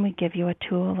 and can we give you a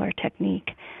tool or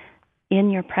technique in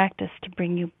your practice to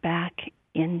bring you back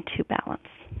into balance.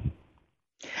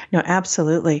 No,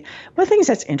 absolutely. One of the things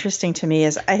that's interesting to me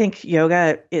is I think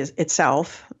yoga is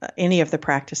itself, any of the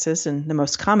practices, and the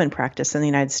most common practice in the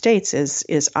United States is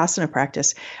asana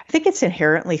practice. I think it's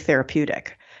inherently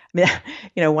therapeutic. I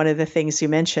mean, one of the things you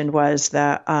mentioned was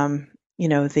the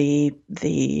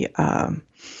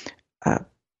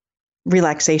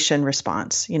relaxation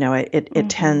response. It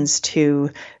tends to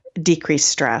decrease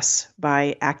stress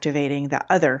by activating the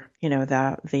other,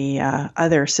 the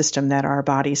other system that our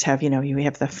bodies have. We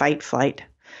have the fight, flight,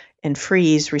 and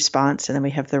freeze response, and then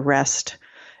we have the rest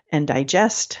and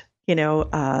digest.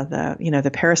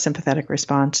 The parasympathetic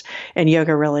response, and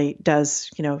yoga really does,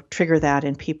 trigger that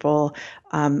in people.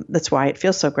 That's why it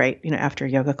feels so great, after a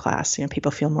yoga class.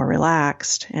 People feel more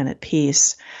relaxed and at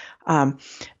peace.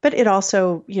 But it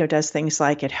also, does things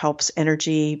like it helps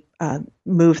energy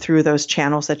move through those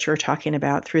channels that you're talking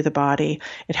about through the body.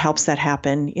 It helps that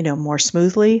happen, more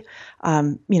smoothly.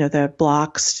 The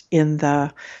blocks in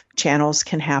the channels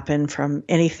can happen from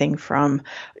anything from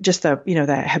just the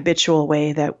habitual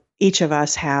way that each of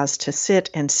us has to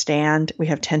sit and stand. We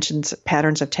have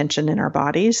patterns of tension in our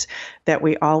bodies that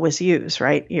we always use,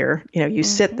 right? You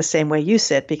sit the same way you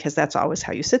sit because that's always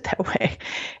how you sit that way.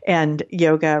 And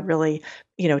yoga really,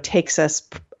 takes us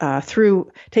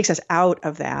out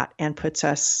of that and puts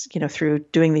us, through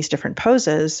doing these different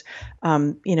poses,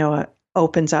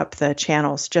 opens up the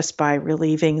channels just by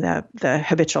relieving the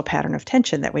habitual pattern of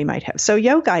tension that we might have. So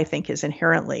yoga, I think, is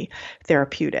inherently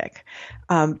therapeutic.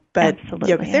 But Absolutely,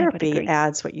 yoga therapy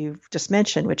adds what you've just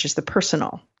mentioned, which is the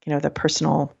personal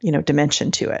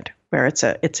dimension to it, where it's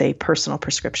a personal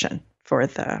prescription for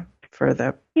the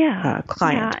client.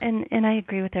 Yeah, and I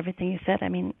agree with everything you said. I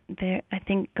mean, I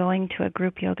think going to a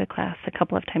group yoga class a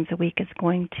couple of times a week is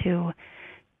going to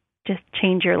just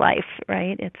change your life,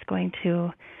 right? It's going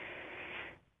to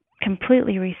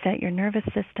completely reset your nervous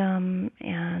system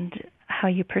and how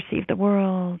you perceive the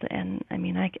world. And I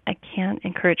mean, I can't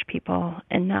encourage people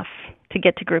enough to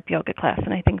get to group yoga class.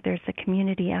 And I think there's a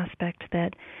community aspect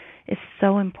that is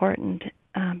so important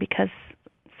because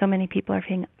so many people are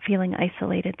feeling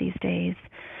isolated these days.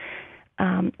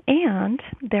 And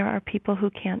there are people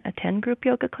who can't attend group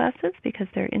yoga classes because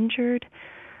they're injured.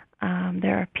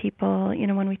 There are people,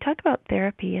 when we talk about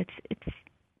therapy, it's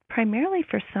primarily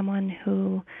for someone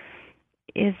who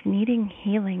is needing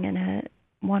healing in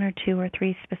one or two or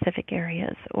three specific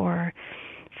areas, or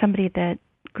somebody that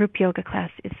group yoga class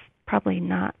is probably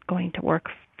not going to work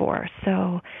for.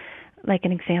 So, like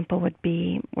an example would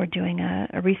be, we're doing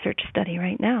a research study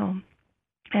right now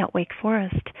at Wake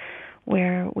Forest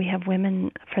where we have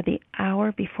women for the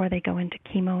hour before they go into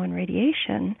chemo and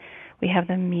radiation, we have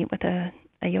them meet with a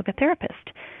yoga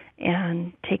therapist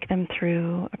and take them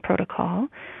through a protocol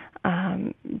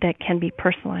that can be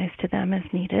personalized to them as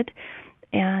needed,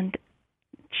 and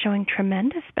showing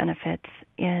tremendous benefits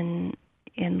in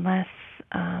less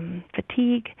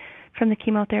fatigue from the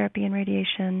chemotherapy and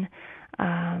radiation,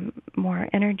 more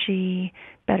energy,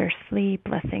 better sleep,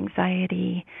 less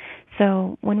anxiety.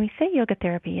 So when we say yoga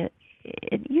therapy,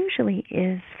 it usually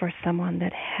is for someone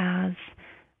that has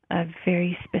a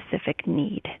very specific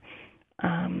need.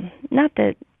 Not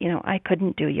that, I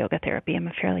couldn't do yoga therapy. I'm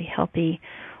a fairly healthy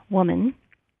woman,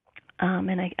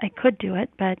 and I could do it,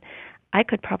 but I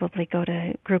could probably go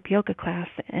to group yoga class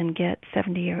and get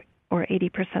 70 or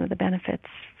 80% of the benefits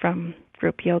from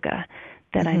group yoga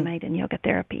that I might in yoga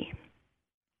therapy.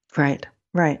 Right.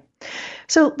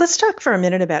 So let's talk for a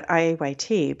minute about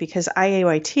IAYT, because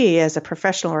IAYT, as a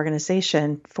professional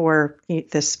organization for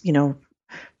this,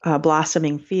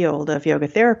 blossoming field of yoga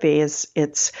therapy,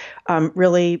 it's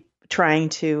really trying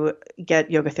to get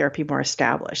yoga therapy more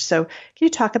established. So can you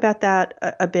talk about that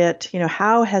a bit?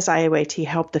 How has IAYT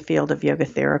helped the field of yoga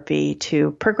therapy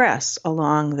to progress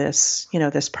along this,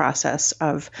 this process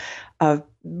of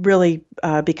really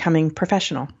becoming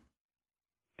professional?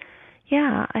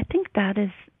 Yeah, I think that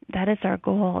is our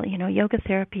goal. Yoga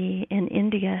therapy in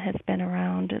India has been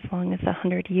around as long as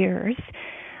 100 years,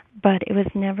 but it was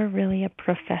never really a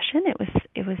profession.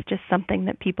 It was just something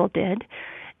that people did.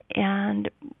 And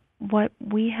what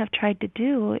we have tried to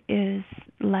do is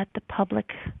let the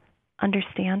public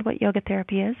understand what yoga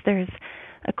therapy is. There's,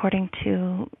 according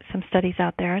to some studies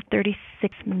out there,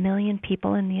 36 million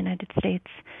people in the United States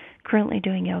currently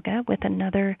doing yoga, with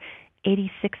another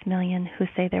 86 million who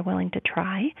say they're willing to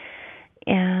try.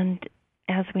 And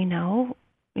as we know,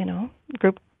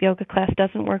 group yoga class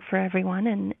doesn't work for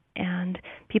everyone, and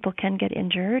people can get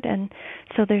injured. And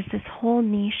so there's this whole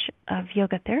niche of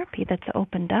yoga therapy that's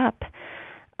opened up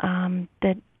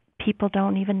that people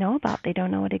don't even know about. They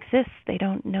don't know it exists. They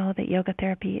don't know that yoga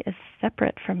therapy is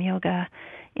separate from yoga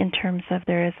in terms of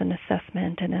there is an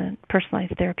assessment and a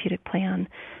personalized therapeutic plan,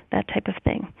 that type of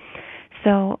thing.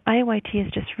 So IAYT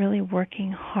is just really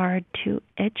working hard to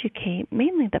educate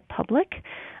mainly the public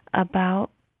about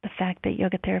the fact that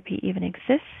yoga therapy even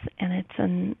exists, and it's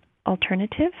an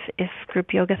alternative if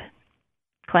group yoga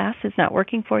class is not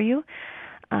working for you,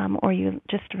 or you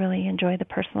just really enjoy the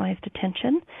personalized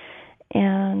attention.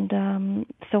 And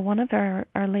so one of our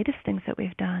latest things that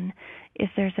we've done is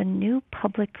there's a new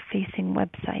public-facing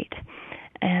website,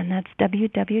 and that's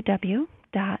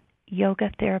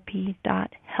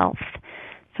www.yogatherapy.health.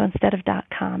 So instead of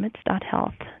 .com, it's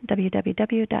 .health,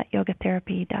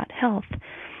 www.yogatherapy.health.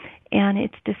 And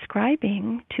it's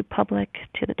describing to public,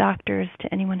 to the doctors,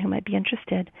 to anyone who might be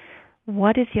interested,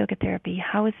 what is yoga therapy,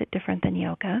 how is it different than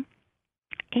yoga,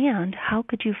 and how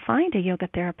could you find a yoga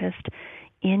therapist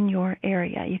in your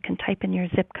area. You can type in your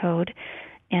zip code,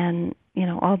 and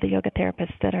all the yoga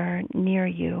therapists that are near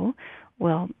you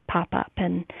will pop up.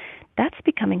 And that's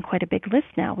becoming quite a big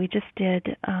list now. We just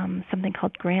did something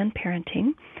called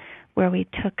grandparenting, where we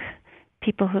took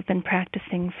people who've been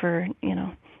practicing for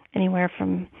anywhere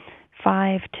from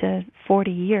 5 to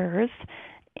 40 years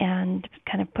and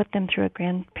kind of put them through a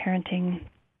grandparenting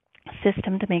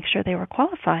system to make sure they were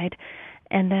qualified.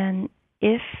 And then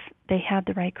if they had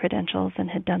the right credentials and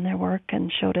had done their work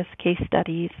and showed us case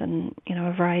studies and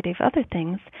a variety of other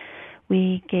things,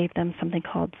 we gave them something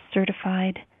called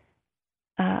Certified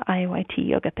IAYT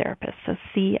Yoga Therapist, so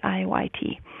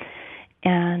CIYT.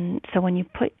 And so when you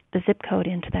put the zip code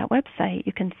into that website,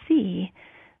 you can see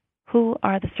who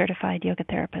are the certified yoga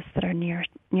therapists that are near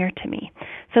to me.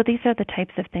 So these are the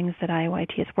types of things that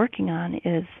IAYT is working on,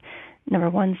 is number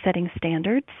one, setting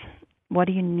standards. What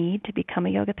do you need to become a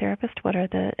yoga therapist? What are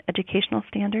the educational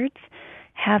standards?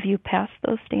 Have you passed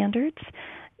those standards?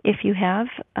 If you have,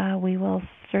 we will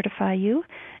certify you.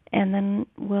 and then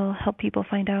we'll help people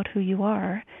find out who you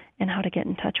are and how to get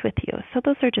in touch with you. So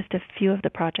those are just a few of the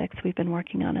projects we've been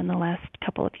working on in the last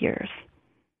couple of years.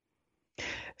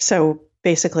 So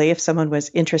basically, if someone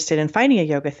was interested in finding a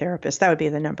yoga therapist, that would be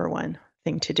the number one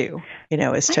thing to do,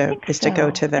 is to go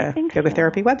to the yoga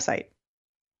therapy website.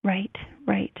 Right.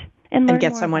 And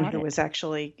get someone who is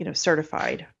actually,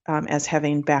 certified as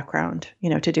having background,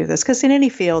 to do this. Because in any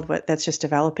field that's just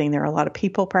developing, there are a lot of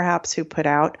people perhaps who put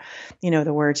out,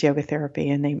 the words yoga therapy,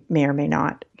 and they may or may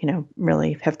not,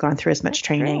 really have gone through as much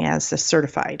training as the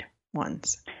certified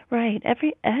ones. Right.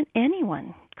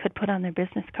 Anyone could put on their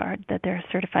business card that they're a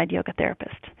certified yoga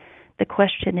therapist. The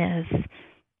question is,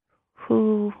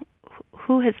 who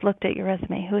has looked at your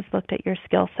resume? Who has looked at your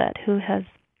skill set? Who has,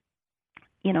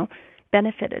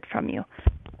 benefited from you?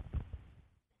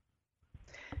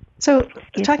 So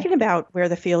talking about where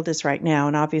the field is right now,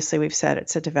 and obviously we've said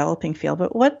it's a developing field,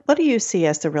 but what do you see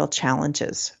as the real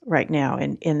challenges right now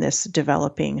in this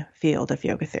developing field of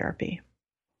yoga therapy?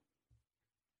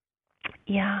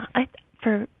 Yeah,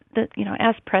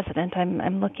 as president,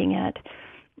 I'm looking at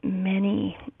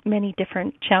many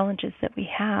different challenges that we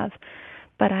have,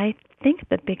 but I think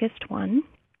the biggest one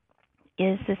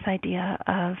is this idea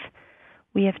of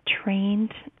we have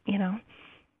trained,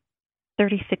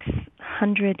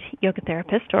 3,600 yoga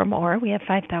therapists or more. We have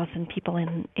 5,000 people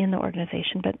in the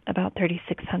organization, but about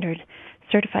 3,600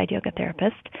 certified yoga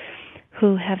therapists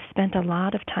who have spent a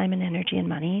lot of time and energy and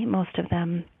money, most of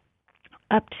them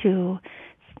up to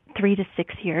 3 to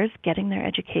 6 years getting their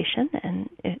education, and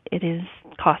it is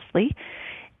costly.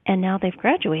 And now they've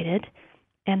graduated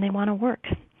and they want to work,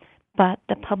 but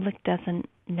the public doesn't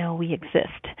know we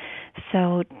exist.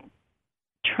 So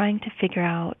trying to figure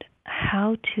out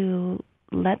how to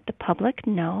let the public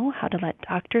know, how to let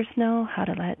doctors know, how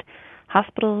to let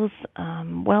hospitals,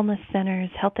 wellness centers,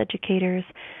 health educators,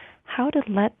 how to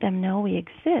let them know we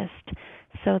exist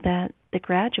so that the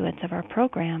graduates of our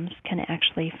programs can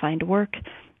actually find work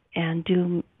and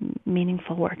do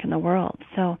meaningful work in the world.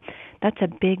 So that's a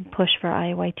big push for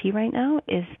IYT right now,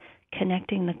 is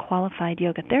connecting the qualified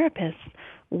yoga therapists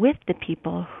with the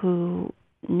people who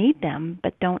need them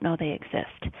but don't know they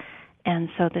exist. And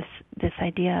so this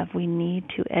idea of we need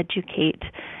to educate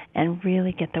and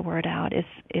really get the word out is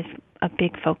a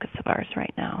big focus of ours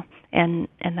right now. And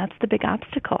that's the big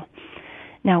obstacle.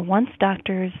 Now, once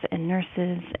doctors and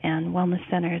nurses and wellness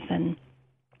centers and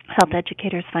health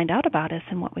educators find out about us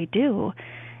and what we do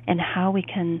and how we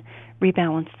can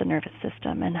rebalance the nervous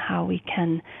system and how we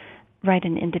can write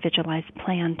an individualized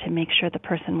plan to make sure the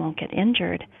person won't get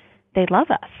injured, they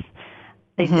love us.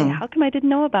 They say, "How come I didn't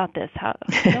know about this? How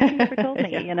no one ever told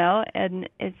me?" And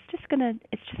it's just gonna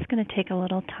take a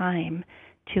little time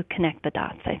to connect the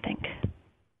dots, I think.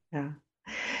 Yeah.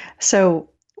 So,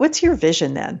 what's your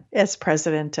vision then, as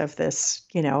president of this,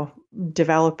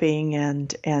 developing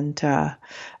and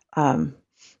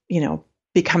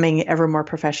becoming ever more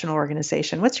professional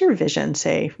organization? What's your vision?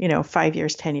 Say, 5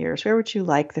 years, 10 years. Where would you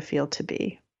like the field to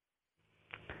be?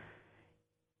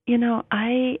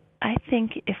 I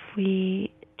think if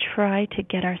we try to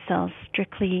get ourselves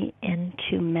strictly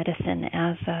into medicine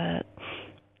as a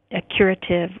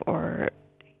curative or,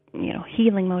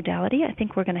 healing modality, I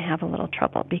think we're going to have a little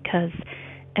trouble, because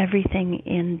everything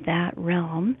in that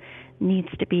realm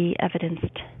needs to be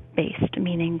evidence-based,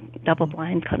 meaning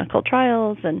double-blind clinical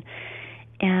trials, and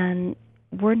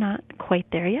we're not quite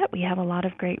there yet. We have a lot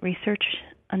of great research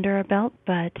under our belt,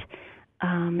 but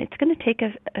it's going to take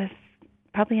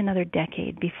probably another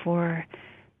decade before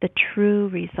the true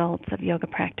results of yoga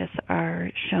practice are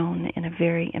shown in a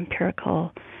very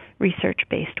empirical,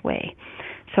 research-based way.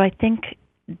 So I think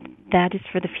that is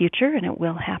for the future, and it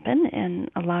will happen, and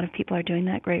a lot of people are doing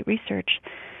that great research.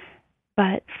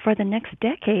 But for the next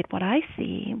decade, what I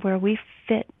see where we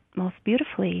fit most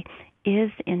beautifully is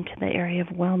into the area of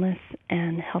wellness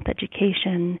and health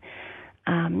education.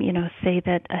 Say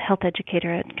that a health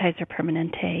educator at Kaiser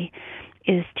Permanente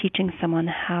is teaching someone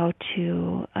how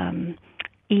to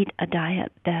eat a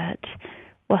diet that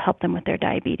will help them with their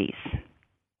diabetes.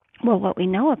 Well, what we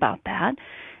know about that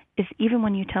is even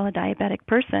when you tell a diabetic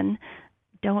person,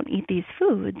 don't eat these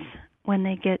foods, when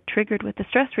they get triggered with the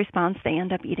stress response, they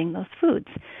end up eating those foods.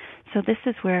 So this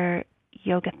is where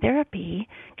yoga therapy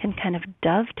can kind of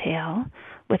dovetail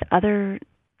with other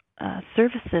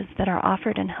services that are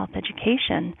offered in health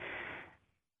education.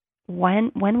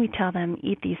 When we tell them,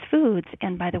 eat these foods,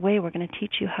 and by the way, we're going to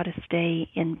teach you how to stay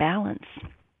in balance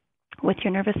with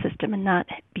your nervous system and not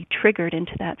be triggered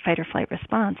into that fight or flight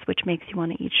response, which makes you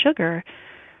want to eat sugar,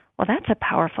 well, that's a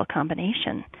powerful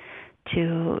combination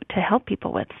to help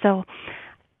people with. So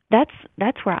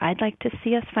that's where I'd like to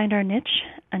see us find our niche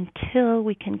until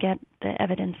we can get the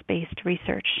evidence-based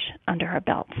research under our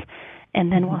belts,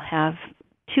 and then we'll have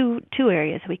two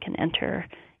areas we can enter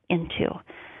into.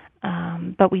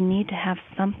 But we need to have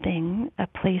something, a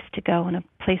place to go and a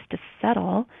place to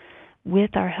settle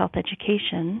with our health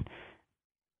education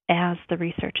as the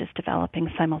research is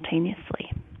developing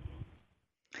simultaneously.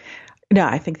 No,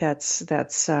 I think that's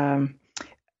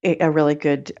a really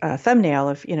good thumbnail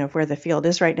of where the field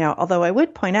is right now. Although I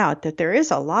would point out that there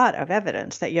is a lot of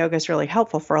evidence that yoga is really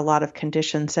helpful for a lot of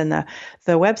conditions. And the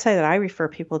website that I refer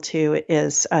people to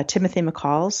is Timothy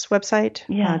McCall's website,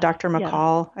 Dr.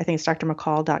 McCall. I think it's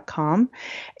drmccall.com.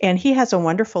 And he has a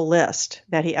wonderful list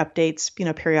that he updates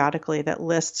periodically that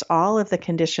lists all of the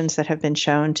conditions that have been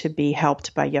shown to be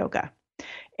helped by yoga.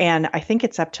 And I think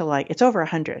it's up to it's over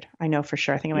 100. I know for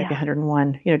sure. I think it might be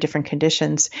 101, different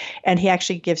conditions. And he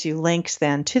actually gives you links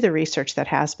then to the research that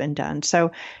has been done.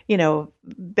 So,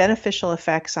 beneficial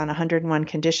effects on 101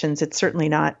 conditions. It's certainly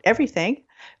not everything,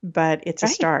 but it's a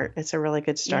start. It's a really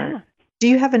good start. Yeah. Do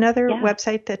you have another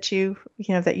website that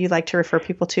that you like to refer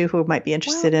people to who might be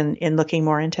interested in looking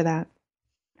more into that?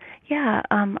 Yeah.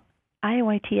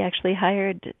 IOIT actually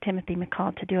hired Timothy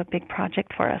McCall to do a big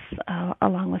project for us,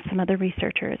 along with some other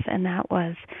researchers, and that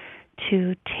was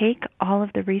to take all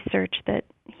of the research that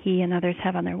he and others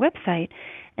have on their website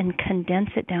and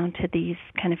condense it down to these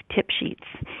kind of tip sheets.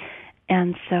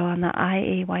 And so on the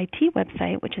IAYT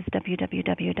website, which is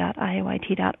www.ioit.org,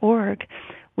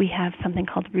 we have something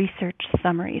called Research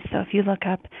Summary. So if you look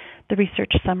up the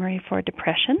research summary for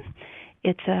depression,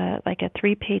 it's a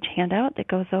 3-page handout that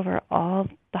goes over all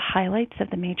the highlights of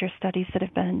the major studies that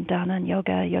have been done on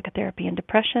yoga therapy, and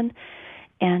depression,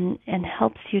 and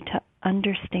helps you to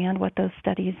understand what those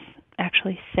studies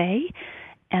actually say.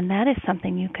 And that is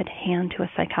something you could hand to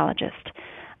a psychologist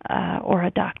or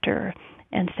a doctor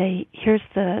and say, here's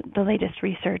the latest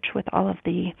research with all of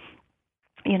the,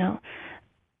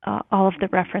 all of the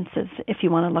references if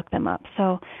you want to look them up.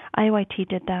 So IOIT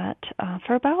did that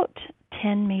for about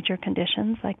 10 major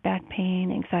conditions like back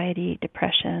pain, anxiety,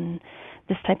 depression,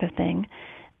 this type of thing.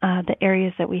 The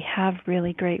areas that we have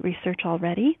really great research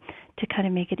already to kind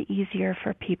of make it easier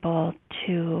for people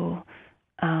to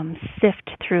sift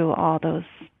through all those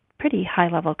pretty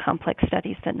high-level complex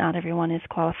studies that not everyone is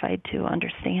qualified to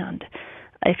understand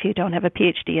if you don't have a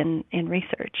Ph.D. in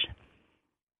research.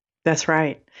 That's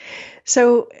right.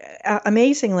 So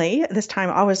amazingly, this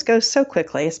time always goes so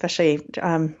quickly, especially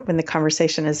when the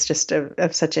conversation is just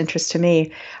of such interest to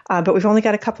me. But we've only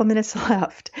got a couple minutes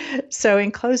left. So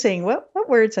in closing, what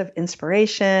words of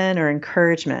inspiration or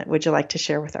encouragement would you like to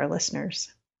share with our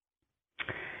listeners?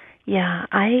 Yeah,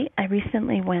 I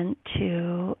recently went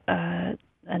to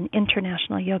an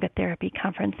international yoga therapy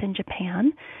conference in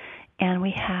Japan, and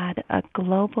we had a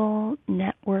global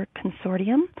network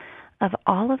consortium of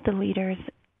all of the leaders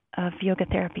of yoga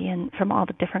therapy and from all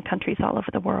the different countries all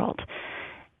over the world.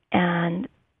 And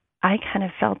I kind of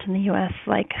felt in the U.S.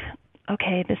 like,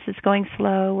 okay, this is going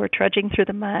slow. We're trudging through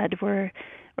the mud. We're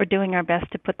doing our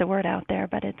best to put the word out there,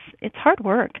 but it's hard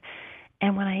work.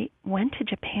 And when I went to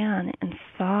Japan and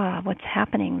saw what's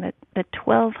happening, that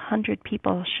 1,200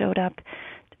 people showed up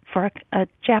for a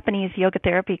Japanese yoga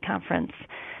therapy conference,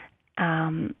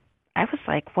 I was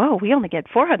like, whoa, we only get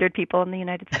 400 people in the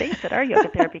United States at our yoga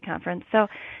therapy conference. So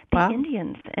the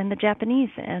Indians and the Japanese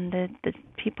and the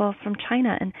people from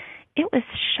China, and it was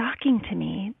shocking to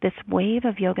me, this wave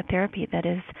of yoga therapy that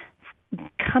is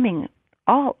coming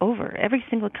all over, every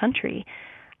single country.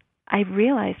 I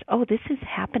realized, oh, this is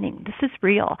happening. This is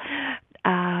real.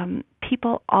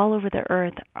 People all over the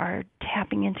earth are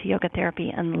tapping into yoga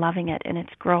therapy and loving it, and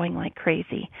it's growing like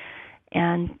crazy.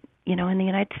 And in the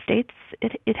United States,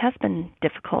 it has been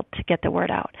difficult to get the word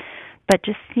out. But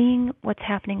just seeing what's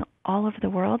happening all over the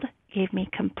world gave me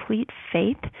complete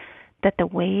faith that the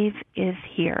wave is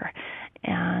here.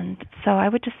 And so I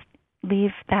would just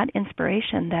leave that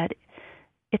inspiration that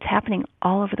it's happening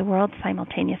all over the world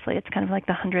simultaneously. It's kind of like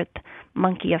the 100th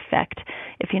monkey effect,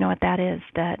 if you know what that is,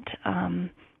 that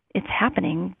it's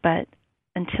happening, but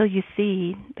until you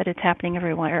see that it's happening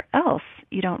everywhere else,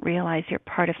 you don't realize you're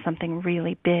part of something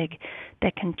really big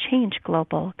that can change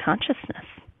global consciousness.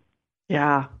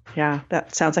 Yeah,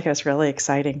 that sounds like it was really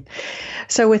exciting.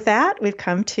 So with that, we've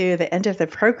come to the end of the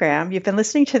program. You've been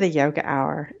listening to the Yoga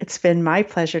Hour. It's been my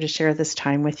pleasure to share this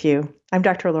time with you. I'm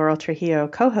Dr. Laurel Trujillo,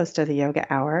 co-host of the Yoga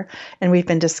Hour, and we've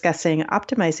been discussing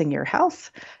optimizing your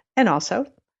health and also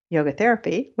yoga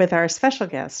therapy with our special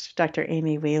guest, Dr.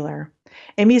 Amy Wheeler.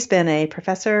 Amy's been a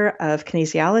professor of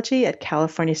kinesiology at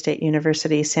California State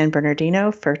University, San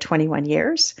Bernardino for 21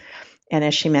 years. And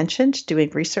as she mentioned,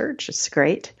 doing research is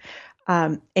great.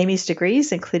 Amy's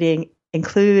degrees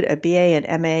include a BA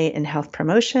and MA in health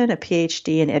promotion, a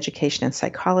Ph.D. in education and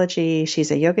psychology.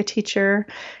 She's a yoga teacher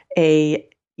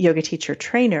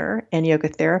trainer, and yoga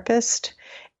therapist,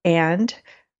 and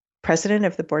president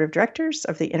of the board of directors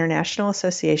of the International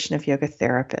Association of Yoga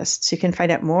Therapists. You can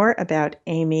find out more about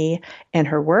Amy and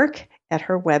her work at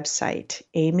her website,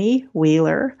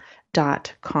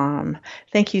 amywheeler.com.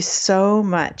 Thank you so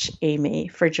much, Amy,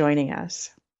 for joining us.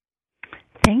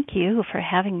 Thank you for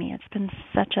having me. It's been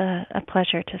such a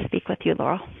pleasure to speak with you,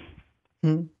 Laurel.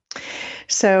 Mm-hmm.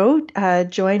 So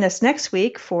join us next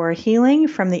week for Healing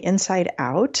from the Inside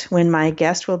Out, when my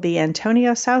guest will be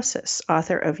Antonio Sausas,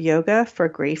 author of Yoga for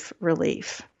Grief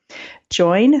Relief.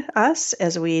 Join us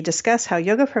as we discuss how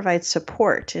yoga provides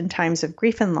support in times of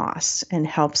grief and loss and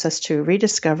helps us to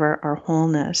rediscover our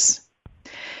wholeness.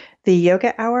 The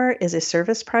Yoga Hour is a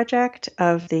service project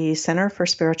of the Center for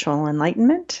Spiritual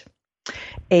Enlightenment,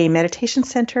 a meditation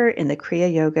center in the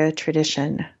Kriya Yoga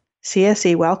tradition.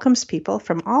 CSE welcomes people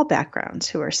from all backgrounds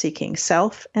who are seeking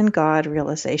self and God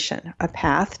realization, a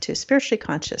path to spiritually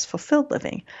conscious, fulfilled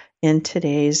living in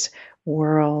today's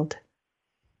world.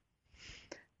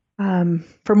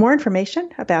 For more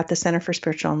information about the Center for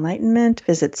Spiritual Enlightenment,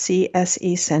 visit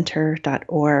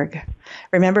csecenter.org.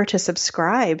 Remember to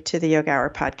subscribe to the Yoga Hour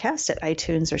podcast at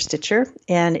iTunes or Stitcher.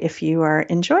 And if you are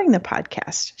enjoying the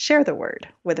podcast, share the word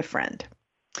with a friend.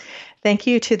 Thank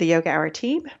you to the Yoga Hour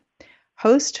team.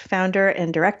 Host, founder,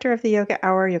 and director of the Yoga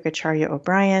Hour, Yogacharya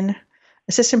O'Brien.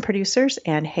 Assistant producers,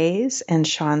 Ann Hayes and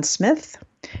Sean Smith.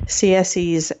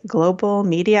 CSE's Global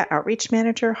Media Outreach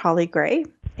Manager, Holly Gray.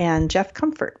 And Jeff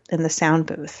Comfort in the sound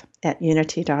booth at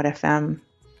unity.fm.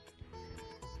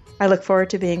 I look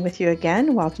forward to being with you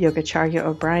again while Yogacharya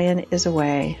O'Brien is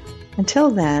away. Until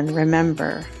then,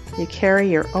 remember, you carry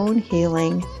your own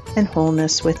healing and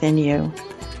wholeness within you.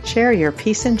 Share your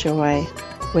peace and joy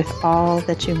with all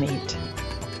that you meet.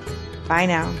 Bye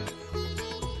now.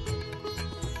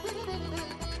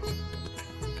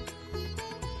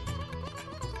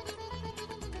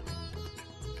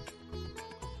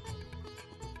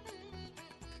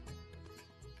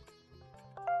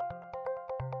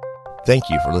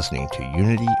 Thank you for listening to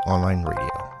Unity Online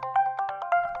Radio,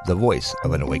 the voice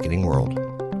of an awakening world.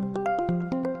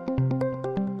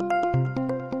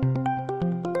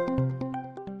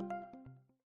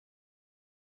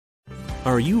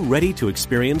 Are you ready to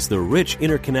experience the rich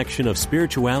interconnection of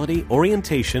spirituality,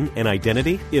 orientation, and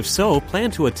identity? If so, plan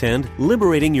to attend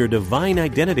Liberating Your Divine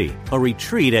Identity, a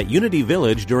retreat at Unity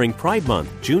Village during Pride Month,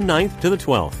 June 9th to the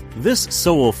 12th. This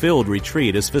soul-filled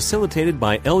retreat is facilitated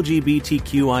by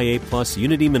LGBTQIA+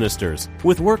 Unity ministers,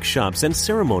 with workshops and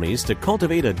ceremonies to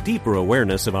cultivate a deeper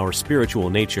awareness of our spiritual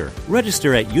nature.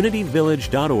 Register at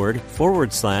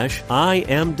unityvillage.org/I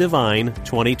Am Divine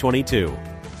 2022.